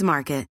Foods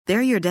Market.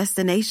 They're your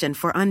destination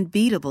for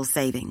unbeatable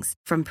savings,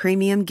 from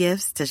premium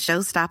gifts to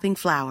show-stopping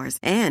flowers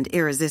and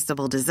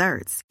irresistible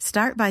desserts.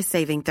 Start by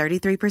saving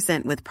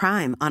 33% with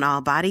Prime on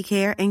all body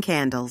care and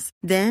candles.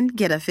 Then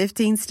get a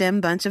 15-stem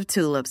bunch of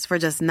tulips for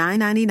just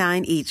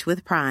 $9.99 each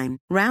with Prime.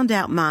 Round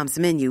out Mom's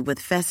menu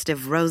with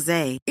festive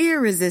rosé,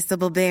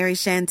 irresistible berry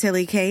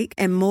chantilly cake,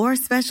 and more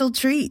special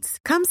treats.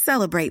 Come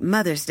celebrate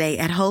Mother's Day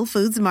at Whole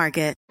Foods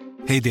Market.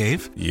 Hey,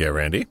 Dave. Yeah,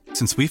 Randy.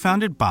 Since we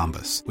founded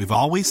Bombas, we've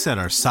always said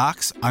our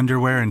socks,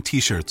 underwear, and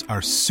T-shirts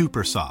are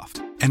super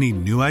soft. Any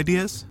new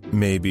ideas?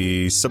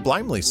 Maybe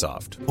sublimely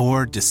soft.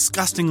 Or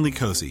disgustingly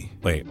cozy.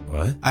 Wait,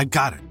 what? I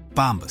got it.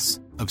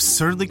 Bombas.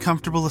 Absurdly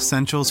comfortable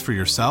essentials for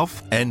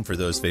yourself and for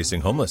those facing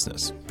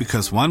homelessness.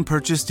 Because one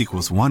purchased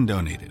equals one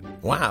donated.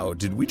 Wow,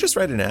 did we just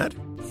write an ad?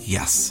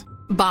 Yes.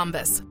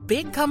 Bombas.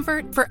 Big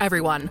comfort for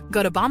everyone.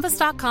 Go to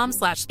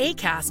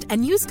bombas.com/ACAST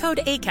and use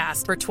code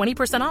ACAST for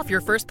 20% off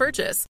your first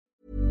purchase.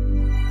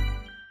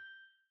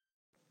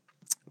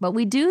 But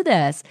we do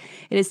this.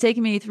 It has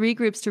taken me 3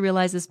 groups to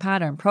realize this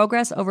pattern.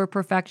 Progress over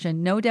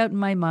perfection. No doubt in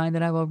my mind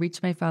that I will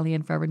reach my family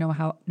and forever,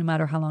 no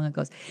matter how long it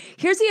goes.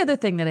 Here's the other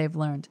thing that I've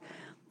learned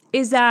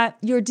is that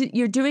you're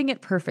doing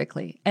it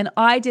perfectly. And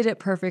I did it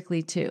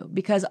perfectly too,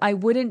 because I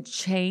wouldn't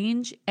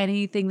change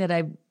anything that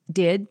I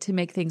did to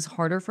make things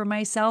harder for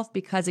myself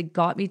because it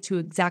got me to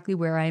exactly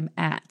where I'm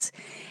at.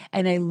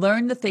 And I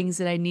learned the things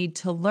that I need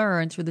to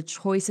learn through the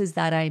choices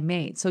that I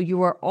made. So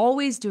you are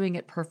always doing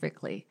it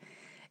perfectly.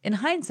 In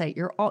hindsight,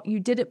 you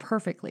did it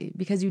perfectly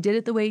because you did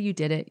it the way you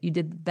did it. You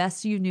did the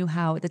best you knew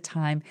how at the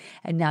time,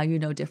 and now you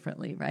know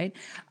differently, right?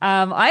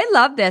 I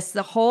love this,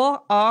 the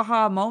whole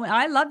aha moment.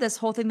 I love this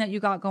whole thing that you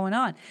got going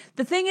on.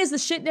 The thing is, the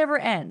shit never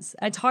ends.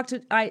 We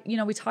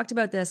talked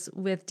about this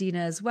with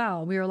Dina as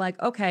well. We were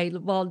like, okay,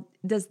 well,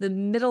 does the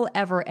middle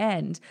ever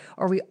end?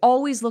 Are we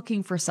always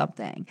looking for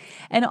something?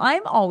 And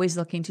I'm always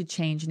looking to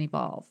change and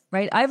evolve,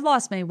 right? I've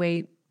lost my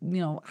weight,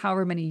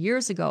 however many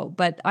years ago,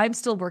 but I'm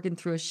still working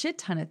through a shit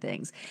ton of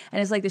things. And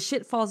it's like the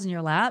shit falls in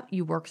your lap,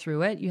 you work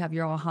through it, you have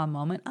your aha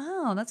moment.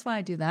 Oh, that's why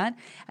I do that.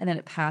 And then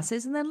it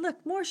passes. And then look,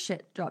 more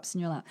shit drops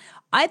in your lap.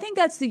 I think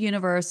that's the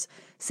universe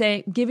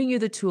giving you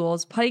the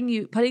tools,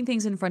 putting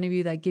things in front of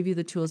you that give you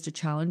the tools to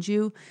challenge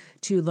you,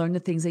 to learn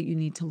the things that you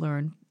need to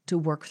learn, to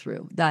work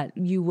through, that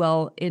you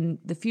will in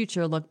the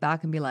future look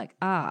back and be like,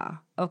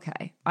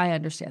 okay, I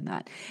understand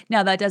that.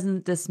 Now, that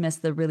doesn't dismiss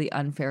the really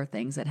unfair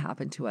things that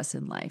happen to us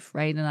in life,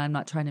 right? And I'm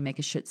not trying to make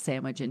a shit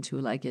sandwich into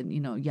like a,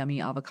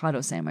 yummy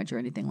avocado sandwich or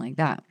anything like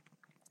that.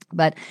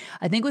 But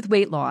I think with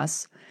weight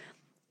loss,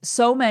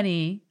 so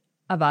many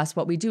of us,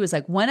 what we do is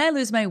like, when I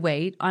lose my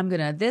weight, I'm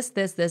going to this,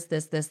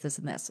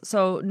 and this.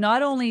 So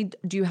not only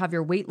do you have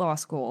your weight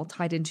loss goal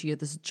tied into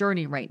this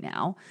journey right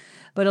now,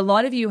 but a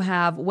lot of you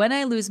have, when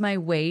I lose my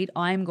weight,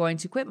 I'm going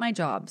to quit my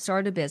job,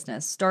 start a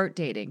business, start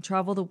dating,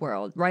 travel the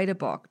world, write a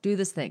book, do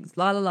these things,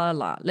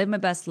 live my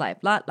best life,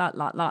 la.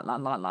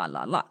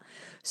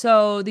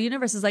 So the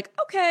universe is like,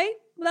 okay,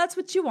 well, that's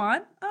what you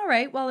want. All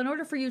right, well, in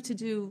order for you to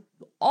do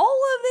all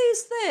of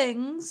these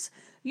things,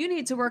 you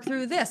need to work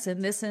through this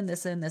and this and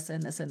this and this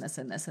and this and this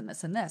and this and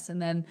this and this.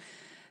 And then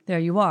there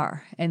you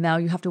are. And now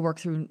you have to work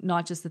through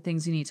not just the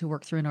things you need to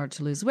work through in order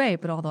to lose weight,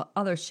 but all the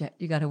other shit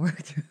you got to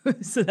work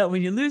through so that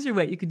when you lose your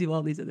weight, you can do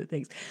all these other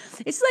things.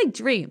 It's like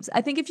dreams.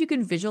 I think if you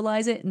can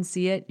visualize it and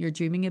see it, you're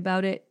dreaming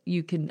about it,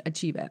 you can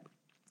achieve it.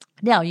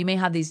 Now, you may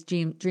have these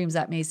dreams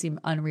that may seem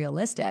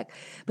unrealistic,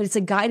 but it's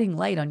a guiding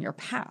light on your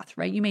path,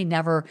 right? You may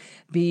never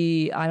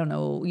be,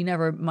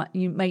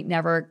 you might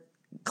never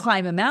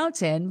climb a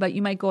mountain, but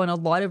you might go on a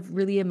lot of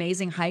really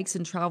amazing hikes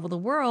and travel the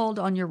world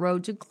on your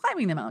road to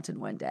climbing the mountain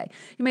one day.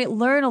 You might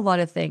learn a lot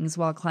of things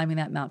while climbing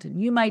that mountain.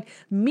 You might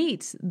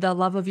meet the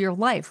love of your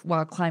life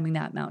while climbing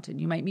that mountain.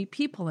 You might meet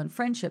people and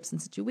friendships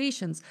and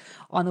situations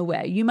on the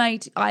way. You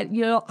might,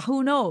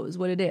 who knows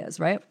what it is,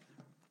 right?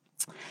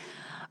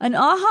 An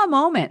aha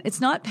moment.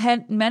 It's not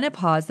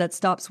menopause that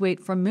stops weight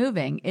from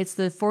moving. It's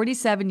the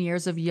 47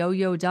 years of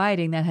yo-yo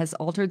dieting that has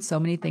altered so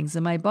many things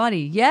in my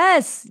body.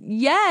 Yes.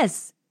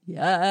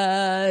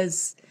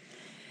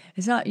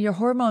 It's not, your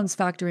hormones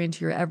factor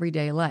into your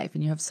everyday life,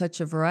 and you have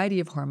such a variety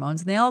of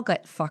hormones, and they all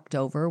get fucked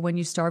over when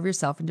you starve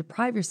yourself and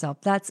deprive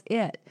yourself. That's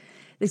it.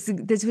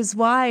 This was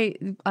why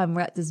we're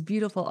at this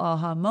beautiful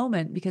aha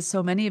moment, because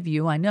so many of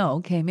you I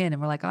know came in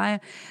and were like, I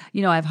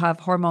have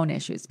hormone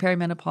issues,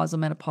 perimenopausal,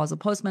 menopausal,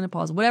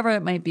 postmenopausal, whatever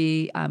it might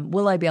be.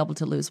 Will I be able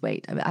to lose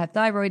weight? I have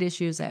thyroid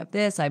issues. I have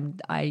this. I'm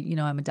a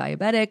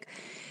diabetic.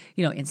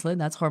 Insulin,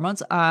 that's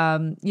hormones.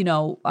 I'm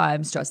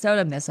stressed out.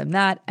 I'm this, I'm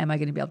that. Am I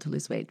going to be able to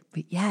lose weight?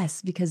 But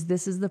yes, because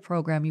this is the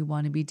program you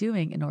want to be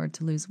doing in order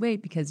to lose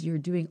weight, because you're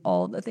doing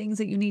all the things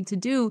that you need to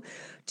do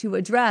to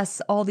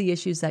address all the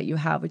issues that you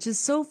have, which is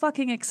so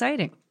fucking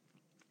exciting.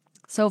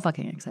 So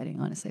fucking exciting,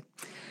 honestly.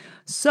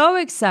 So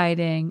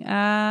exciting.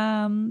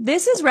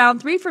 This is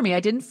round 3 for me. I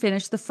didn't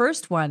finish the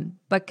first one,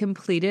 but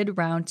completed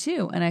round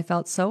 2. And I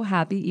felt so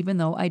happy, even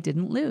though I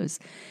didn't lose.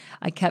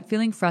 I kept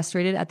feeling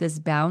frustrated at this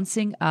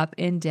bouncing up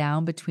and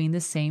down between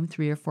the same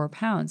 3 or 4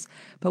 pounds.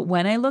 But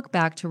when I look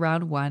back to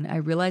round 1, I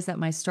realized that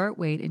my start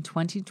weight in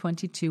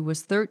 2022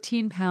 was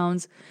 13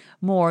 pounds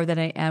more than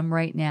I am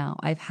right now.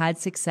 I've had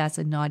success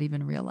and not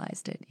even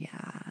realized it. Yeah.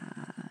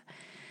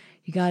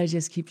 You got to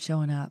just keep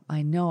showing up.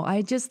 I know.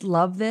 I just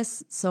love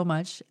this so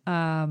much.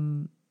 I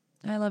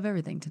love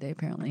everything today,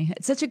 apparently.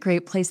 It's such a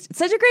great place. It's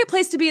such a great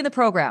place to be in the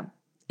program.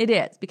 It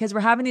is, because we're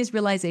having these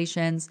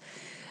realizations.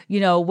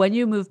 When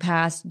you move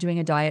past doing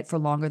a diet for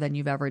longer than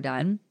you've ever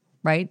done,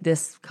 right?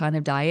 This kind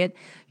of diet,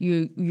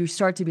 you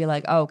start to be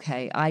like,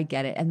 okay, I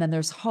get it. And then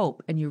there's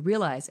hope, and you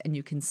realize, and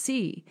you can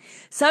see.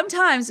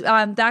 Sometimes,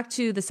 back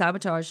to the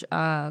sabotage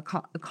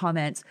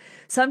comments,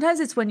 sometimes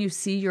it's when you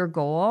see your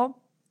goal,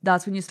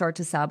 that's when you start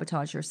to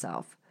sabotage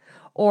yourself.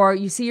 Or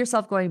you see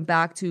yourself going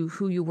back to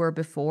who you were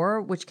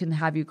before, which can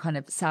have you kind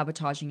of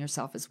sabotaging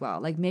yourself as well.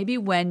 Like maybe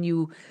when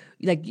you're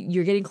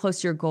getting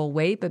close to your goal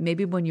weight, but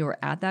maybe when you were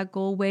at that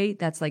goal weight,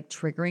 that's like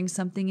triggering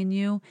something in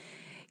you,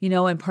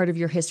 and part of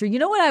your history. You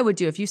know what I would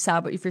do if you're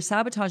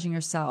sabotaging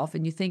yourself,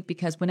 and you think,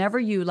 because whenever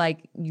you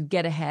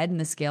get ahead and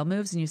the scale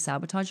moves and you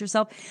sabotage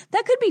yourself,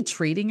 that could be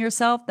treating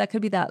yourself. That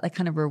could be that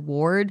kind of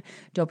reward,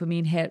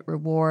 dopamine hit,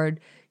 reward,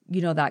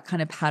 that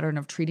kind of pattern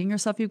of treating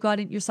yourself you've got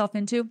yourself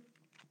into.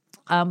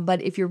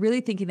 But if you're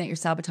really thinking that you're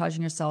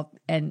sabotaging yourself,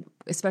 and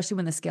especially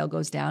when the scale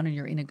goes down and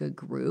you're in a good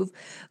groove,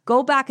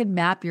 go back and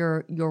map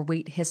your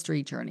weight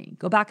history journey.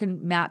 Go back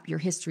and map your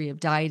history of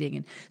dieting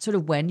and sort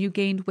of when you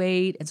gained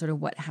weight and sort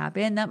of what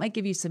happened. That might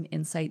give you some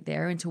insight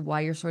there into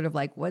why you're sort of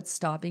like, what's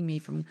stopping me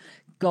from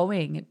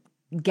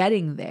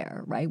getting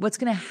there, right? What's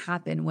going to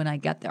happen when I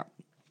get there?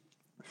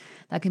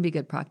 That can be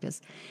good practice.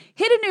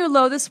 Hit a new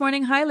low this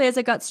morning. Hi, Liz.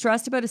 I got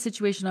stressed about a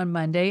situation on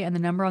Monday, and the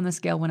number on the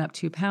scale went up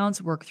 2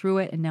 pounds. Worked through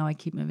it, and now I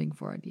keep moving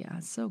forward. Yeah,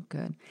 so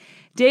good.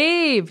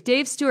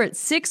 Dave Stewart,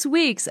 6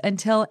 weeks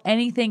until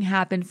anything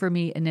happened for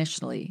me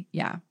initially.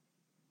 Yeah.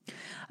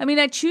 I mean,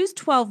 I choose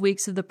 12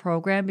 weeks of the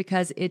program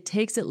because it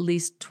takes at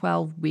least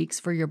 12 weeks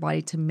for your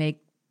body to make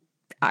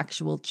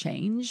actual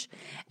change.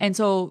 And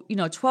so,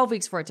 12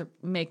 weeks for it to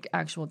make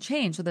actual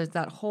change. So there's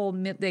that whole,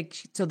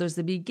 so there's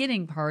the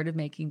beginning part of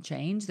making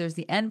change. There's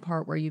the end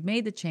part where you've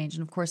made the change.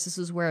 And of course, this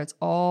is where it's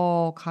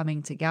all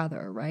coming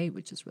together, right?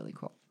 Which is really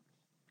cool.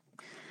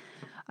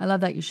 I love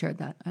that you shared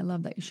that. I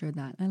love that you shared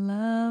that. I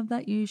love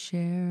that you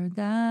shared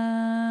that.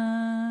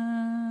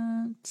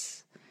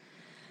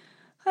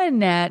 Hi,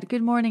 Nat.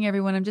 Good morning,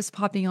 everyone. I'm just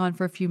popping on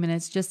for a few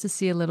minutes just to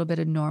see a little bit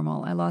of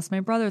normal. I lost my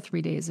brother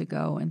 3 days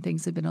ago, and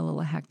things have been a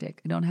little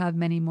hectic. I don't have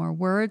many more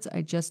words.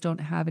 I just don't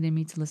have it in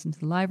me to listen to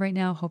the live right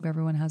now. Hope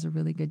everyone has a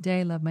really good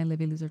day. Love my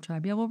Livy Loser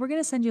Tribe. Yeah, well, we're going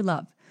to send you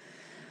love.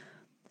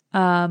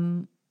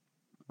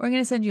 We're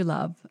going to send you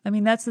love. I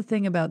mean, that's the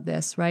thing about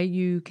this, right?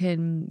 You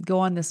can go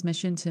on this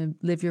mission to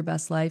live your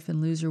best life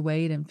and lose your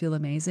weight and feel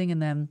amazing,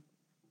 and then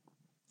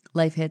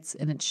life hits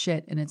and it's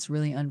shit and it's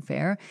really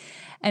unfair.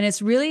 And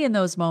it's really in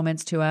those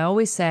moments too. I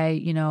always say,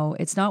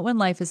 it's not when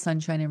life is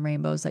sunshine and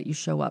rainbows that you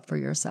show up for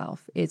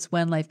yourself. It's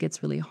when life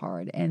gets really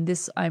hard. And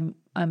this, I'm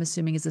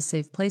assuming, is a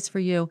safe place for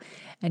you.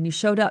 And you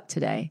showed up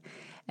today,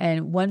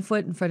 and one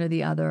foot in front of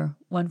the other,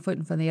 one foot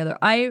in front of the other.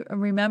 I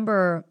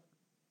remember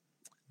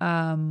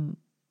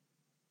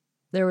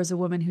there was a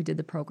woman who did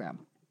the program,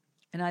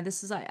 and I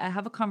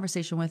have a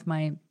conversation with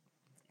my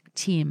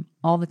team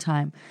all the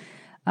time.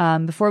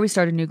 Before we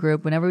start a new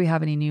group, whenever we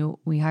hire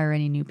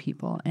any new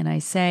people. And I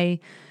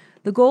say,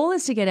 the goal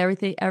is to get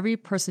every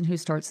person who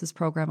starts this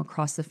program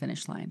across the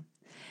finish line.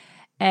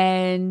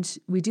 And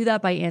we do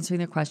that by answering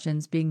their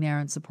questions, being there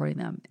and supporting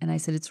them. And I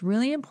said, it's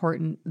really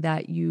important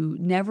that you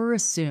never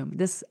assume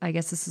this. I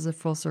guess this is a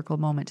full circle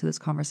moment to this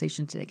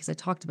conversation today, because I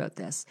talked about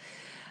this.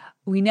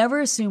 We never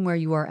assume where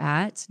you are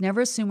at, never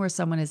assume where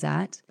someone is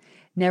at,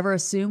 never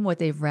assume what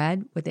they've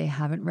read, what they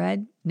haven't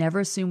read, never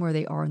assume where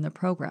they are in the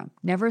program,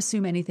 never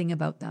assume anything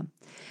about them.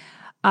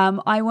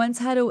 I once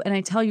had and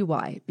I tell you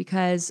why,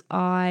 because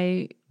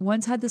I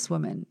once had this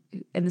woman,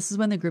 and this is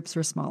when the groups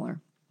were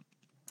smaller.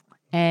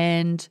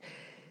 And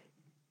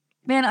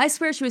man, I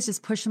swear she was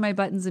just pushing my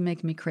buttons and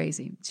making me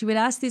crazy. She would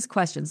ask these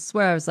questions. I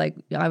swear I was like,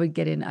 I would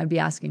get in, I'd be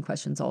asking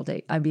questions all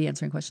day. I'd be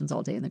answering questions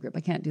all day in the group.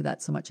 I can't do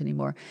that so much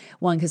anymore.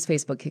 One, because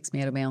Facebook kicks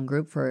me out of my own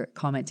group for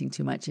commenting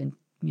too much. And,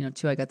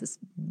 two, I got this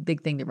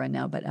big thing to run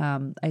now. But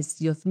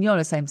you'll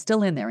notice I'm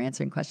still in there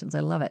answering questions.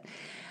 I love it.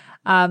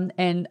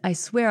 And I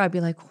swear I'd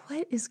be like,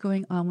 what is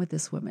going on with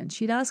this woman?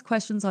 She'd ask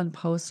questions on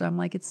posts. I'm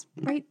like, it's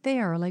right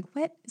there. Like,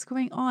 what is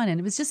going on?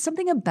 And it was just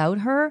something about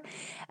her.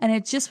 And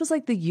it just was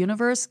like the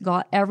universe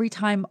got, every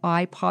time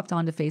I popped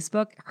onto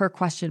Facebook, her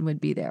question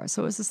would be there.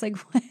 So it was just like,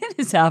 what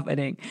is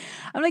happening?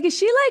 I'm like, is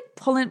she like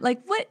pulling,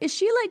 like, what is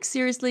she like?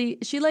 Seriously?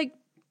 Is she like,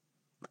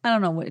 I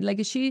don't know.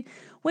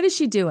 What is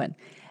she doing?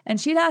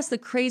 And she'd ask the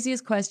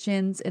craziest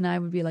questions. And I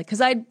would be like,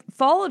 because I'd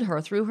followed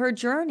her through her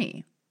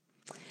journey.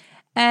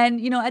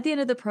 And, at the end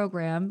of the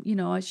program,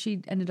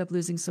 she ended up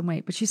losing some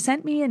weight, but she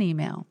sent me an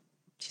email.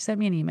 She sent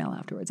me an email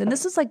afterwards. And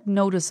this was like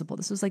noticeable.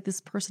 This was like,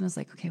 this person is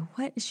like, okay,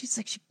 what? She's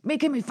like, she's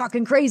making me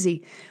fucking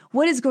crazy.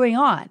 What is going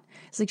on?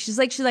 It's like, she's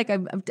like,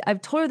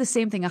 I've told her the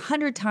same thing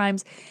 100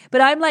 times,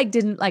 but I'm like,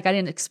 I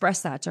didn't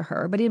express that to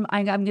her, but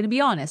I'm going to be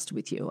honest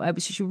with you.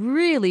 She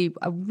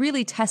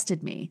really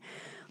tested me.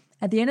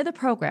 At the end of the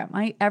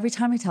program, every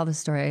time I tell this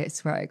story, I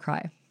swear I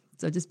cry.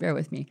 So just bear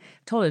with me.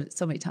 I've told it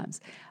so many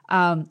times.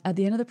 At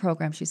the end of the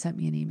program, she sent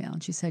me an email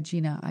and she said,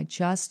 Gina, I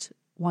just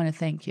want to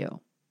thank you.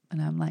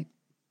 And I'm like,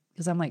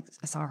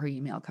 I saw her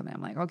email come in.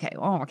 I'm like,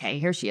 okay,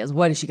 here she is.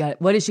 What is she going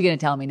to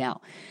tell me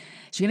now?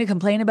 She's going to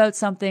complain about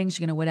something. She's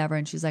going to whatever.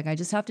 And she's like, I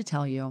just have to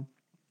tell you,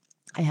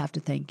 I have to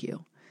thank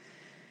you.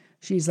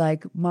 She's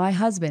like, my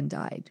husband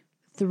died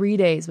 3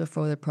 days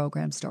before the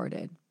program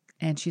started.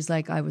 And she's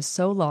like, I was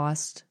so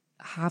lost.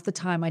 Half the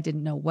time I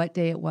didn't know what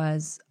day it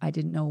was. I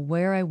didn't know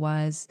where I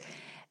was.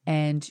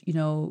 And,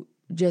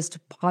 just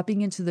popping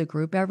into the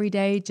group every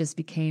day just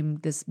became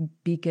this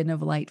beacon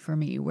of light for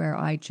me, where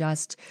I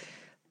just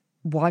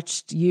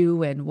watched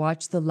you and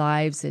watched the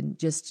lives and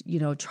just,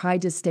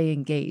 tried to stay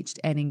engaged.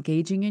 And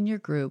engaging in your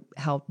group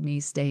helped me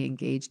stay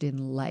engaged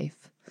in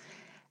life.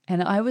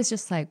 And I was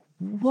just like,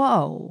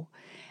 whoa.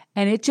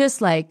 And it just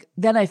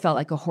then I felt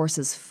like a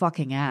horse's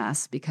fucking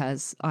ass,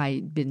 because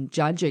I'd been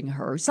judging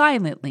her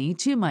silently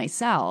to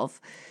myself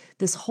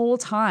this whole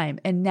time.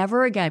 And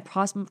never again,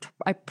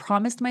 I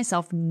promised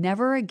myself,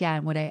 never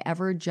again would I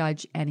ever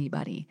judge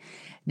anybody.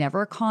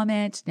 Never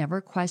comment,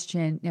 never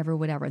question, never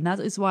whatever. And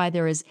that is why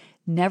there is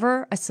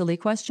never a silly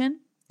question.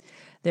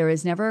 There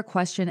is never a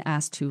question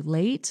asked too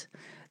late.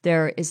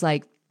 There is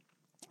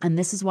and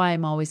this is why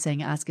I'm always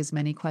saying, ask as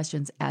many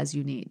questions as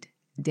you need.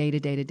 Day to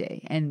day to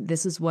day. And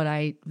this is what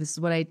I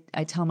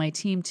tell my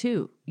team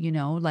too,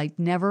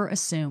 never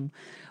assume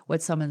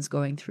what someone's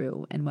going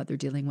through and what they're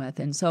dealing with.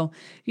 And so,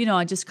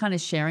 I'm just kind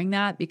of sharing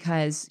that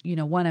because,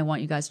 one, I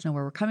want you guys to know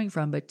where we're coming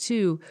from, but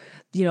two,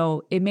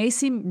 it may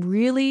seem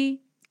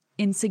really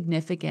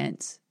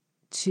insignificant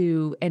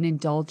to an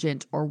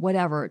indulgent or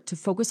whatever to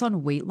focus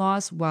on weight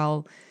loss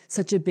while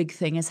such a big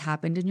thing has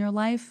happened in your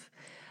life.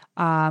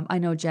 I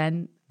know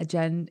Jen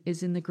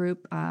is in the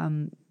group.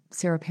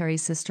 Sarah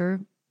Perry's sister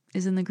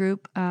is in the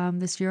group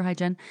this year. Hi,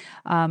 Jen.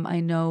 I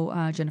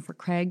know Jennifer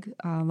Craig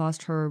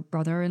lost her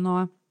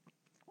brother-in-law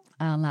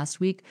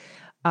last week.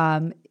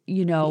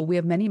 We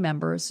have many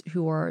members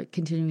who are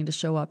continuing to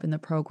show up in the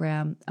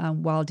program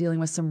while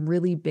dealing with some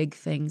really big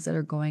things that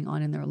are going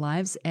on in their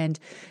lives. And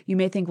you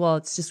may think, well,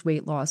 it's just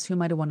weight loss. Who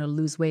might want to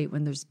lose weight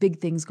when there's big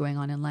things going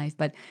on in life?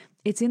 But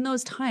it's in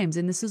those times,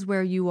 and this is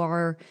where you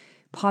are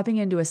popping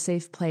into a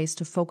safe place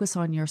to focus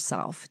on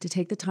yourself, to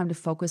take the time to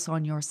focus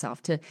on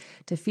yourself, to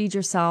feed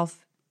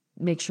yourself,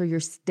 make sure you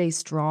stay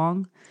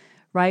strong,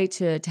 right?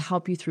 To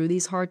help you through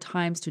these hard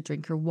times, to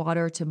drink your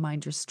water, to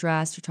mind your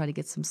stress, to try to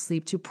get some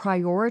sleep, to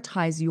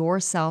prioritize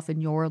yourself in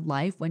your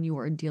life when you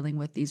are dealing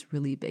with these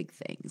really big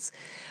things.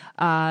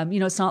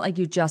 It's not like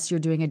you're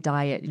doing a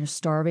diet and you're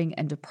starving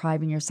and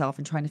depriving yourself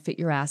and trying to fit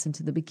your ass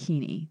into the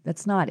bikini.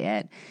 That's not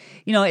it.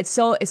 It's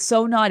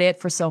so not it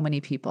for so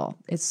many people.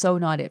 It's so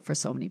not it for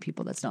so many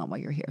people. That's not why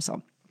you're here.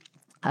 So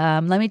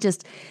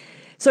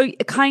So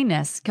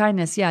kindness,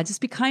 yeah, just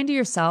be kind to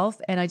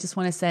yourself. And I just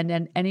want to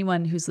send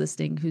anyone who's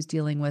listening, who's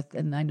dealing with,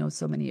 and I know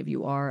so many of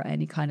you are,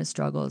 any kind of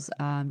struggles,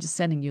 just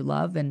sending you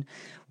love and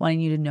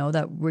wanting you to know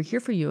that we're here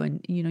for you.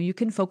 And, you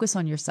can focus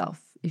on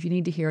yourself. If you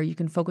need to hear, you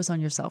can focus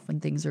on yourself when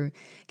things are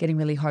getting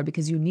really hard,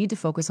 because you need to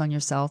focus on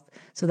yourself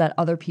so that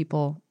other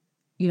people,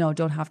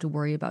 don't have to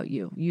worry about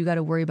you. You got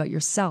to worry about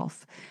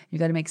yourself. You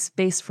got to make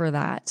space for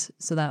that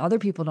so that other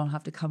people don't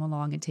have to come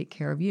along and take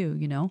care of you,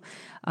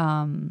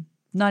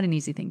 Not an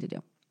easy thing to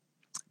do.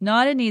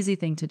 Not an easy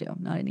thing to do.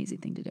 Not an easy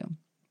thing to do.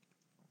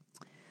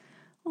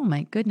 Oh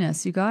my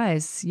goodness, you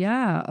guys.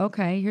 Yeah.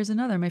 Okay. Here's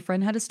another. My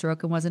friend had a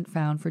stroke and wasn't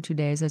found for 2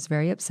 days. I was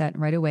very upset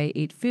and right away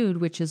ate food,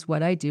 which is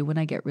what I do when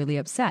I get really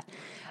upset.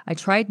 I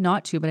tried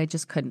not to, but I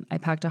just couldn't. I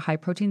packed a high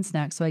protein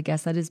snack, so I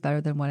guess that is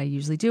better than what I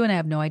usually do. And I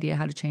have no idea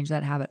how to change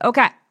that habit.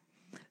 Okay.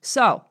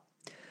 So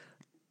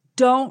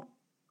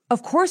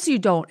of course you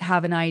don't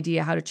have an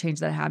idea how to change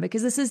that habit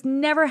because this has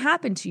never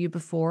happened to you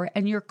before.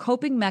 And your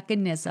coping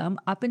mechanism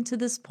up until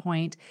this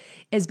point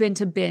has been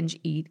to binge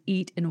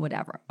eat and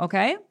whatever.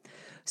 Okay.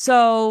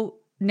 So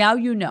now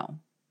you know.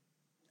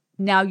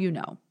 Now you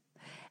know.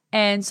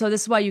 And so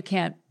this is why you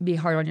can't be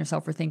hard on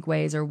yourself or think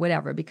ways or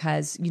whatever,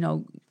 because,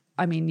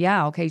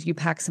 okay, you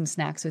pack some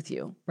snacks with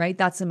you, right?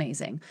 That's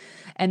amazing.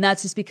 And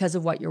that's just because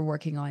of what you're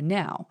working on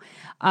now.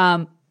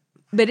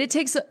 But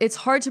it's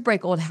hard to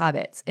break old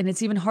habits, and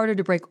it's even harder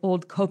to break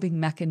old coping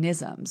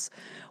mechanisms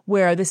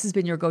where this has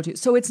been your go-to.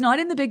 So it's not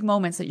in the big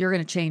moments that you're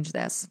going to change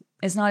this.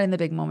 It's not in the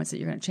big moments that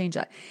you're going to change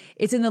that.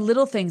 It's in the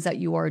little things that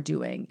you are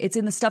doing. It's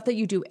in the stuff that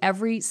you do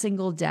every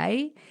single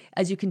day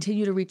as you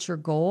continue to reach your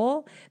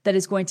goal that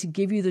is going to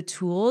give you the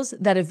tools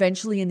that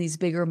eventually in these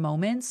bigger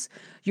moments,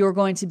 you're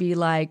going to be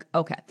like,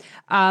 okay.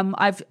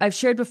 I've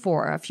shared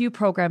before, a few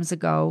programs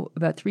ago,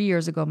 about 3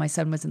 years ago, my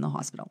son was in the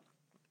hospital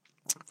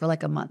for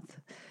like a month.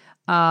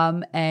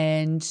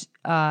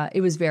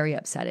 It was very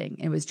upsetting.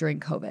 It was during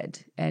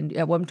COVID. And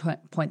at one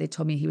point they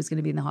told me he was going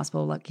to be in the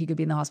hospital, like he could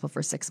be in the hospital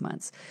for 6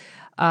 months.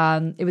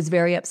 It was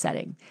very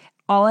upsetting.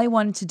 All I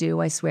wanted to do,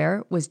 I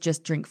swear, was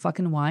just drink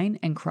fucking wine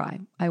and cry.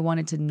 I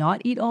wanted to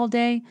not eat all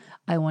day.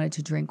 I wanted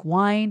to drink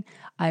wine.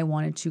 I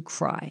wanted to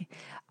cry.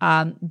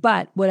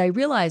 But what I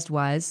realized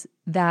was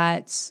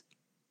that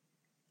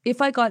if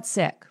I got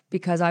sick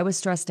because I was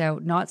stressed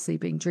out, not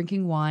sleeping,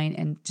 drinking wine,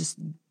 and just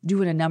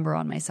doing a number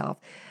on myself,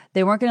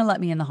 they weren't going to let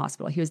me in the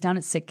hospital. He was down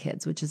at Sick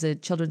Kids, which is a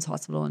children's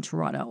hospital in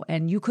Toronto.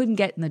 And you couldn't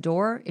get in the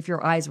door if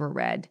your eyes were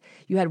red.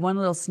 You had one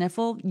little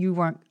sniffle.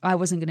 I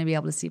wasn't going to be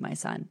able to see my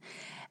son.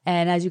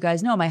 And as you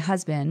guys know, my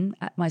husband,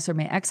 my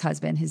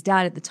ex-husband, his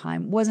dad at the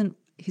time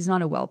he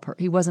wasn't a well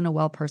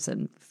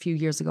person a few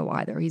years ago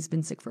either. He's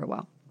been sick for a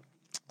while.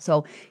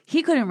 So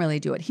he couldn't really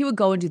do it. He would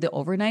go and do the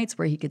overnights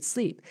where he could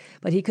sleep,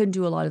 but he couldn't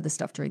do a lot of the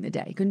stuff during the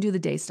day. He couldn't do the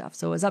day stuff.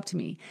 So it was up to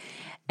me.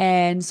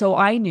 And so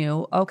I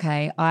knew,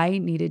 okay, I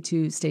needed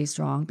to stay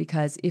strong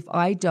because if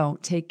I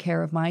don't take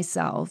care of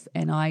myself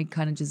and I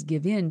kind of just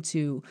give in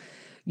to,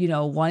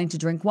 wanting to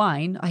drink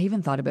wine, I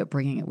even thought about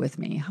bringing it with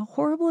me. How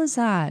horrible is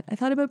that? I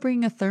thought about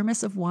bringing a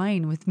thermos of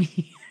wine with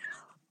me.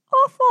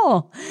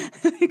 Awful.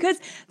 Because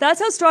that's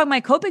how strong my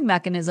coping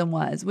mechanism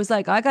was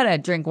like, I got to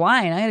drink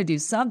wine. I got to do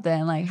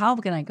something. Like, how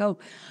can I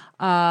cope?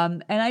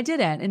 And I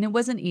didn't. And it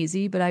wasn't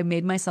easy, but I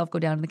made myself go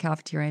down to the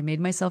cafeteria. I made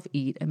myself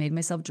eat. I made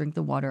myself drink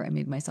the water. I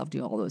made myself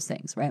do all those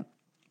things, right?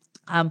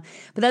 But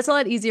that's a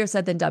lot easier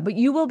said than done. But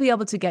you will be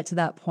able to get to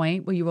that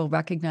point where you will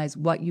recognize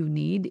what you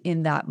need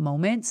in that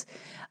moment.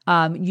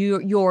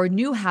 Your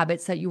new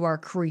habits that you are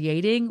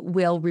creating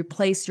will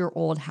replace your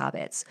old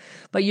habits.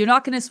 But you're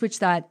not going to switch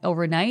that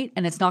overnight,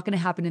 and it's not going to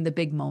happen in the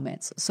big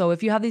moments. So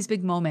if you have these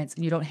big moments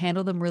and you don't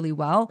handle them really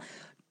well,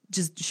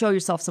 just show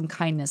yourself some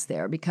kindness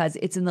there because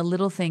it's in the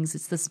little things.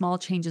 It's the small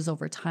changes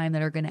over time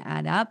that are going to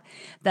add up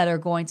that are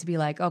going to be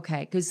like,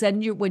 okay, because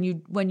then when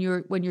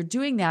you're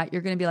doing that,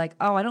 you're going to be like,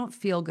 oh, I don't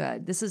feel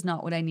good. This is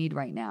not what I need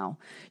right now.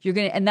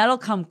 And that'll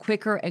come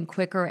quicker and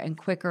quicker and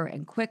quicker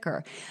and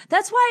quicker.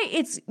 That's why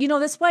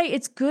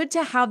it's good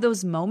to have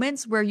those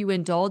moments where you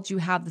indulge, you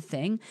have the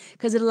thing,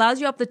 because it allows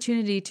you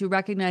opportunity to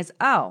recognize,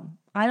 oh,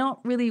 I don't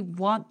really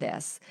want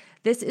this.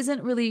 This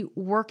isn't really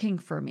working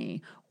for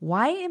me.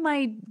 Why am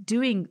I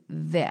doing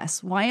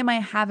this? Why am I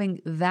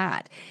having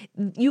that?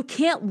 You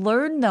can't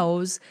learn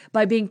those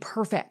by being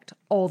perfect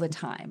all the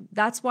time.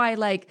 That's why,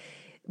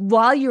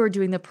 while you're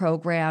doing the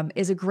program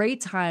is a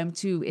great time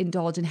to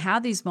indulge and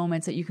have these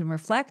moments that you can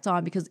reflect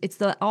on because it's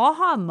the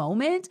aha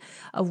moment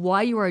of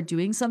why you are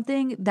doing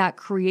something that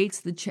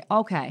creates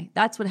okay,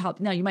 that's what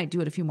helped. Now you might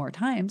do it a few more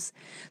times.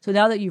 So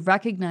now that you've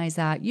recognized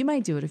that, you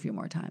might do it a few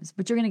more times,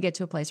 but you're going to get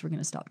to a place where you're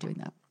going to stop doing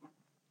that.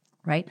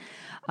 Right?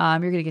 You're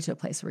going to get to a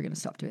place where we're going to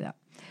stop doing that.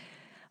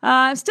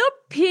 I'm still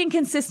peeing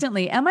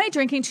consistently. Am I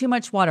drinking too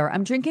much water?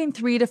 I'm drinking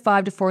 3 to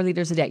 5 to 4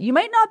 liters a day. You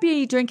might not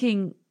be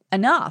drinking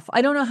enough.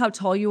 I don't know how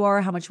tall you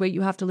are, how much weight you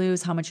have to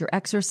lose, how much you're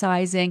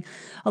exercising.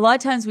 A lot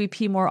of times we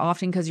pee more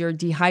often because you're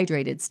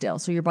dehydrated still.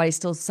 So your body's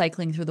still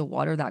cycling through the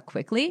water that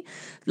quickly.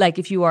 Like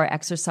if you are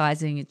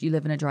exercising, if you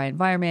live in a dry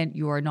environment,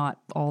 you are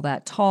not all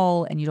that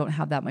tall and you don't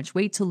have that much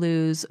weight to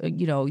lose,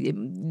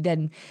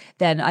 then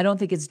I don't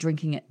think it's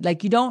drinking it.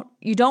 Like you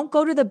don't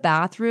go to the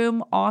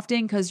bathroom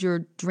often because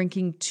you're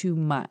drinking too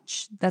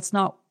much. That's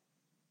not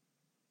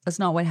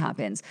what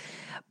happens.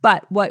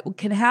 But what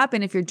can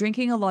happen if you're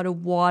drinking a lot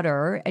of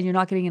water and you're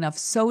not getting enough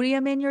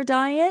sodium in your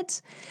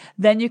diet,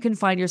 then you can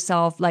find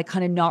yourself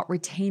kind of not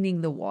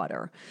retaining the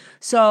water.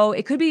 So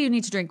it could be you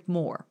need to drink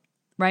more,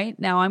 right?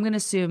 Now I'm going to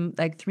assume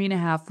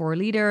 3.5, 4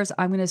 liters.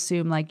 I'm going to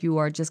assume you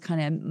are just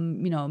kind of,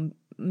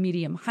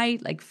 medium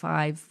height,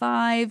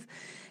 5'5",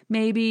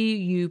 maybe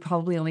you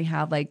probably only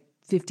have like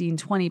 15,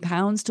 20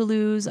 pounds to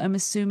lose, I'm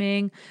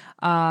assuming.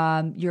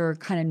 You're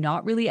kind of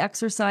not really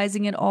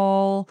exercising at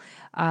all.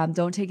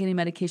 Don't take any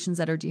medications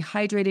that are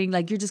dehydrating.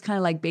 Like you're just kind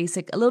of like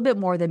basic, a little bit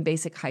more than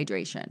basic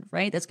hydration,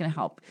 right? That's going to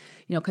help,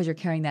 because you're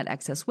carrying that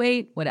excess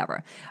weight,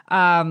 whatever.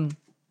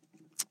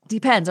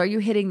 Depends. Are you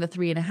hitting the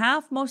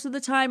 3.5 most of the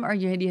time? Or are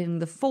you hitting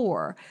the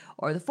 4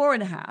 or the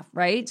 4.5,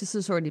 right? Just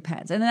sort of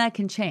depends. And then that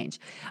can change.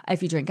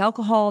 If you drink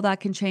alcohol,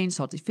 that can change.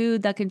 Salty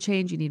food, that can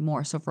change. You need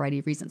more. So a variety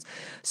of reasons.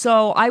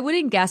 So I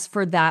wouldn't guess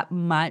for that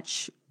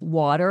much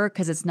water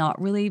because it's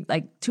not really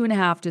like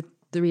 2.5 to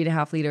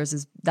 3.5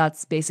 liters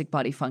that's basic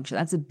body function.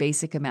 That's a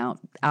basic amount,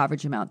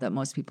 average amount that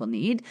most people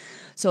need.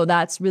 So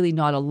that's really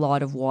not a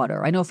lot of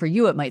water. I know for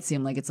you, it might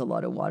seem like it's a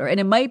lot of water, and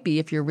it might be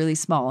if you're really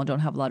small and don't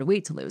have a lot of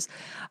weight to lose.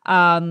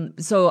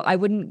 So I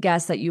wouldn't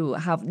guess that you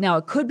have, now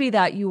it could be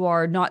that you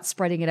are not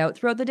spreading it out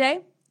throughout the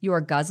day. You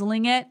are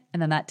guzzling it,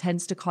 and then that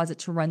tends to cause it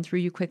to run through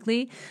you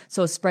quickly.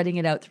 So spreading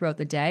it out throughout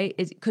the day,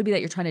 it could be that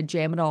you're trying to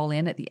jam it all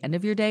in at the end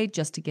of your day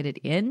just to get it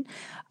in.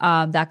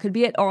 That could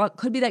be it. Or it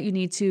could be that you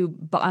need to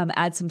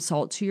add some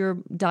salt to your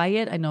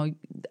diet. I know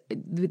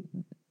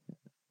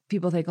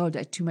people think, oh,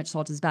 too much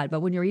salt is bad. But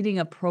when you're eating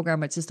a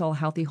program, it's just all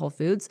healthy whole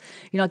foods,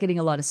 you're not getting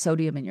a lot of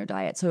sodium in your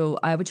diet. So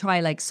I would try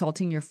like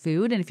salting your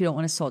food. And if you don't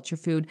want to salt your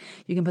food,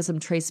 you can put some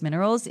trace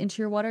minerals into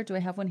your water. Do I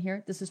have one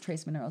here? This is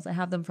trace minerals. I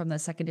have them from the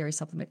secondary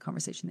supplement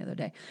conversation the other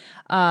day.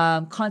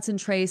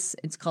 Concentrates,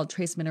 it's called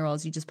trace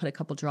minerals. You just put a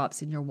couple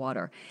drops in your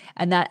water.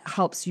 And that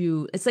helps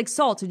you, it's like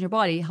salt in your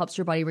body, helps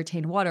your body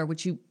retain water,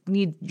 which you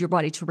need your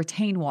body to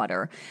retain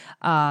water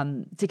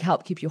to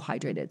help keep you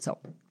hydrated. So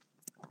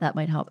that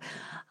might help.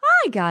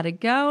 I gotta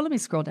go. Let me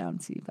scroll down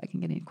and see if I can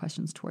get any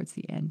questions towards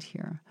the end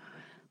here.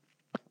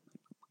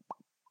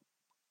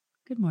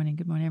 Good morning.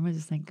 Good morning. Everyone's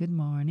just saying good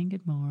morning.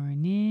 Good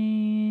morning.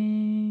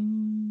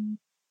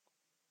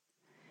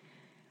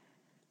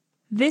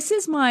 This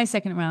is my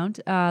second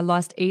round.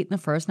 Lost 8 in the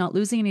first, not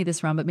losing any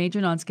this round, but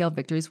major non-scale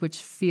victories, which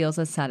feels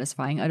as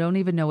satisfying. I don't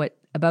even know what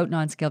about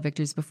non-scale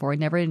victories before. I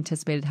never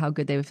anticipated how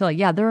good they would feel. Like,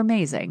 yeah, they're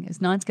amazing.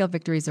 Non-scale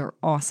victories are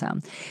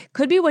awesome.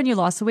 Could be when you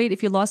lost the weight.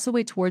 If you lost the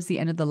weight towards the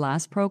end of the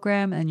last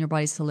program and your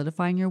body's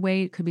solidifying your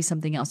weight, it could be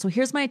something else. So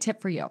here's my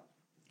tip for you.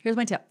 Here's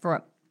my tip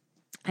for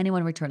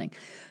anyone returning.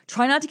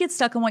 Try not to get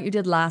stuck on what you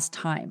did last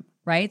time.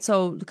 Right?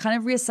 So kind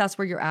of reassess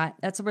where you're at.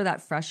 That's where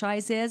that fresh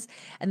eyes is.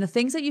 And the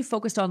things that you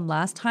focused on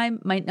last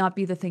time might not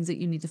be the things that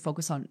you need to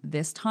focus on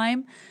this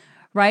time.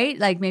 Right?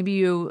 Like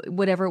maybe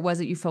whatever it was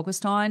that you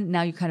focused on,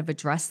 now you kind of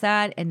address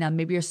that. And now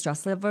maybe your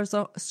stress levels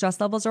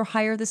are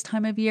higher this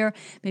time of year.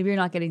 Maybe you're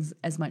not getting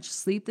as much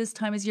sleep this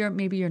time of year.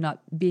 Maybe you're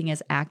not being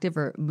as active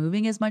or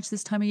moving as much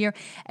this time of year.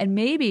 And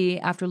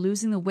maybe after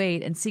losing the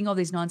weight and seeing all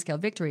these non-scale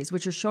victories,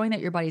 which are showing that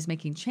your body's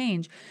making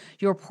change,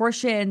 your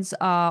portions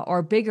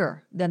are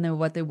bigger than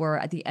what they were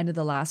at the end of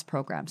the last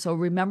program. So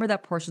remember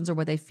that portions are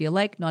what they feel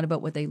like, not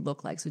about what they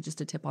look like. So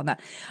just a tip on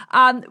that.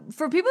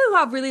 For people who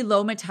have really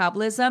low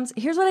metabolisms,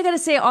 here's what I got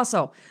to say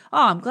also.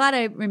 Oh, I'm glad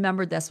I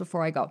remembered this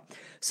before I go.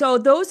 So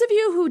those of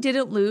you who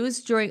didn't lose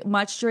during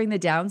the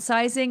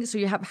downsizing, so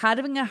you're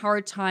having a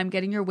hard time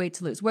getting your weight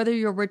to lose, whether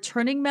you're a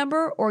returning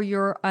member or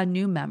you're a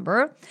new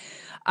member,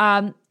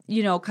 kind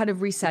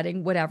of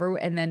resetting, whatever,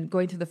 and then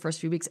going through the first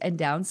few weeks and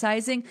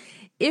downsizing.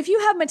 If you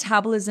have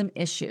metabolism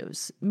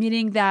issues,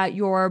 meaning that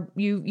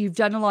you've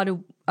done a lot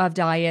of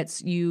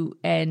diets, you've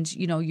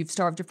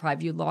starved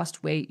deprived, you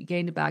lost weight, you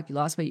gained it back, you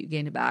lost weight, you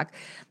gained it back,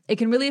 it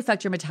can really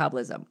affect your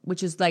metabolism,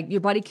 which is like your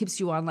body keeps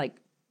you on like,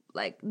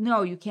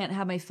 no, you can't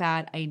have my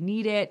fat. I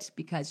need it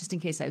because just in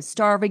case I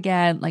starve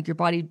again, like your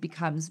body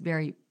becomes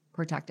very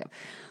protective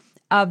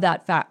of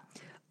that fat.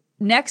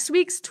 Next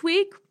week's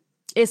tweak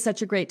is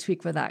such a great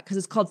tweak for that because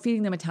it's called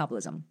feeding the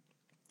metabolism.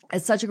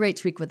 It's such a great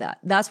tweak with that.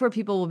 That's where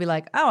people will be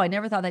like, oh, I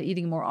never thought that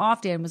eating more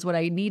often was what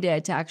I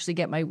needed to actually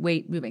get my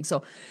weight moving.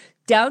 So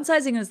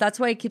downsizing that's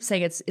why I keep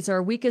saying it's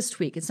our weakest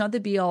tweak. It's not the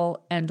be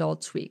all end all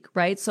tweak,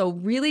 right? So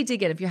really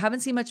dig in. If you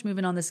haven't seen much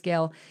movement on the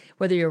scale,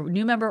 whether you're a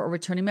new member or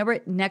returning member,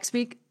 next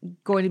week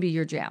going to be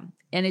your jam.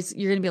 And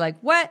you're going to be like,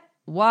 what?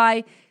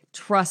 Why?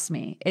 Trust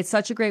me, it's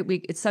such a great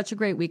week. It's such a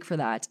great week for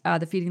that,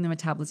 the feeding the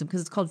metabolism, because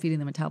it's called feeding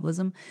the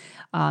metabolism,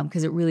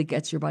 because it really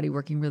gets your body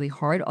working really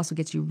hard. Also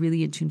gets you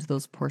really in tune to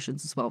those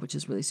portions as well, which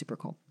is really super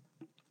cool.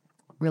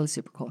 Really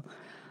super cool.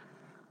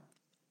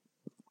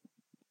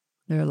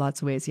 There are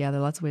lots of ways. Yeah, there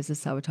are lots of ways to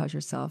sabotage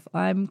yourself.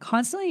 I'm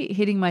constantly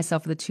hitting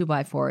myself with a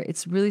 2x4.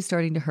 It's really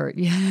starting to hurt.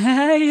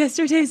 Yeah,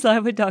 yesterday's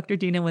live with Dr.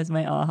 Dina was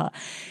my aha.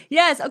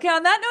 Yes. Okay.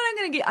 On that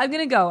note, I'm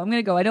gonna go.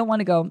 I don't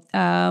want to go.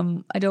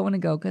 I don't want to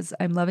go because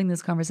I'm loving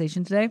this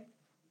conversation today.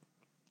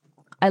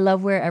 I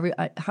love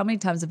how many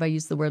times have I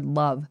used the word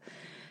love?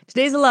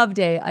 Today's a love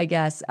day, I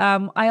guess.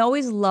 I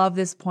always love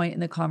this point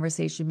in the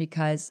conversation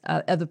because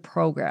of the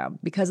program,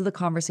 because of the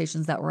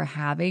conversations that we're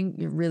having.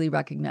 You're really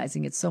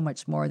recognizing it's so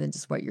much more than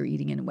just what you're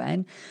eating and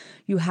when.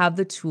 You have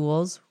the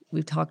tools.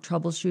 We've talked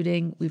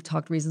troubleshooting. We've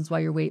talked reasons why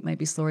your weight might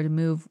be slower to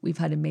move. We've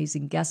had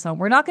amazing guests on.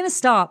 We're not going to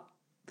stop.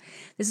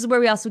 This is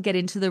where we also get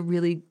into the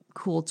really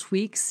cool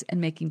tweaks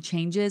and making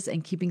changes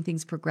and keeping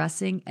things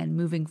progressing and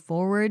moving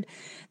forward.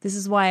 This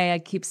is why I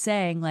keep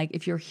saying, like,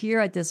 if you're here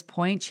at this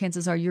point,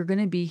 chances are you're going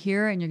to be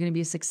here and you're going to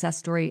be a success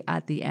story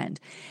at the end.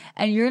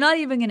 And you're not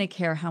even going to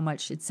care how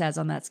much it says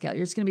on that scale.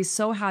 You're just going to be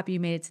so happy you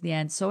made it to the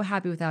end, so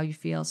happy with how you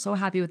feel, so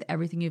happy with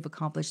everything you've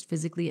accomplished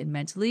physically and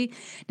mentally.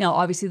 Now,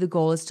 obviously, the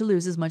goal is to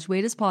lose as much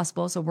weight as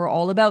possible. So we're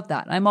all about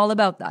that. I'm all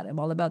about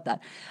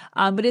that.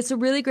 But it's a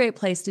really great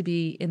place to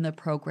be in the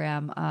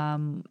program.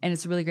 And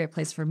it's a really great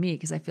place for me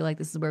because I feel like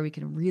this is where we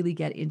can really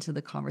get into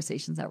the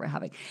conversations that we're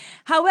having.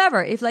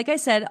 However, if, like I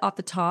said off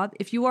the top,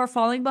 if you are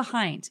falling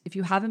behind, if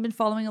you haven't been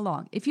following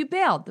along, if you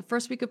bailed the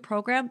first week of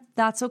program,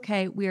 that's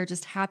okay. We are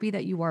just happy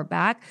that you are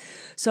back.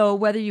 So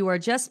whether you are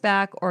just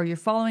back or you're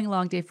following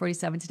along day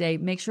 47 today,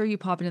 make sure you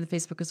pop into the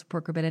Facebook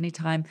support group at any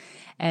time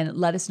and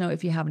let us know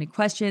if you have any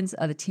questions.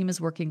 The team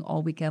is working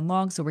all weekend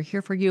long, so we're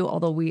here for you,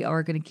 although we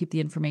are going to keep the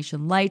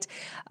information light.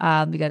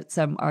 We got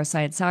our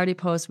Science Saturday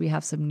post. We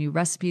have some new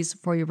recipes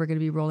for you we're going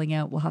to be rolling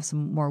out. We'll have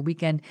some more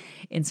weekend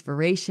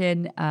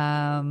inspiration.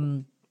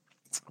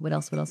 What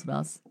else?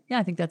 Yeah,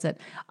 I think that's it.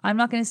 I'm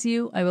not going to see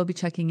you. I will be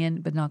checking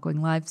in, but not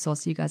going live. So I'll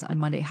see you guys on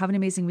Monday. Have an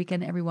amazing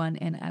weekend, everyone,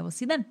 and I will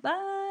see you then.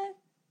 Bye.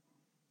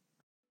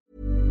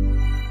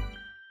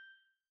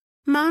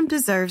 Mom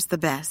deserves the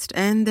best,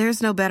 and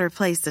there's no better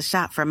place to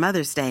shop for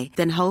Mother's Day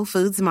than Whole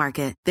Foods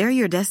Market. They're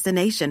your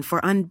destination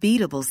for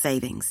unbeatable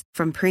savings,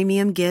 from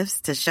premium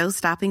gifts to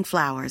show-stopping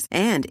flowers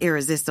and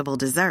irresistible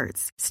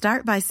desserts.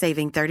 Start by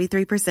saving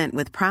 33%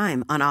 with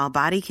Prime on all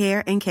body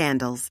care and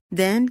candles.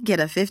 Then get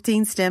a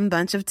 15-stem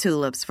bunch of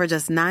tulips for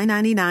just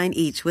 $9.99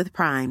 each with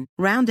Prime.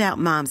 Round out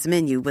Mom's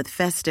menu with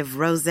festive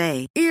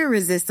rosé,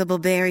 irresistible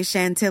berry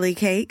chantilly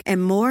cake,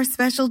 and more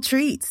special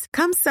treats.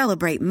 Come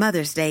celebrate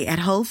Mother's Day at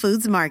Whole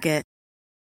Foods Market.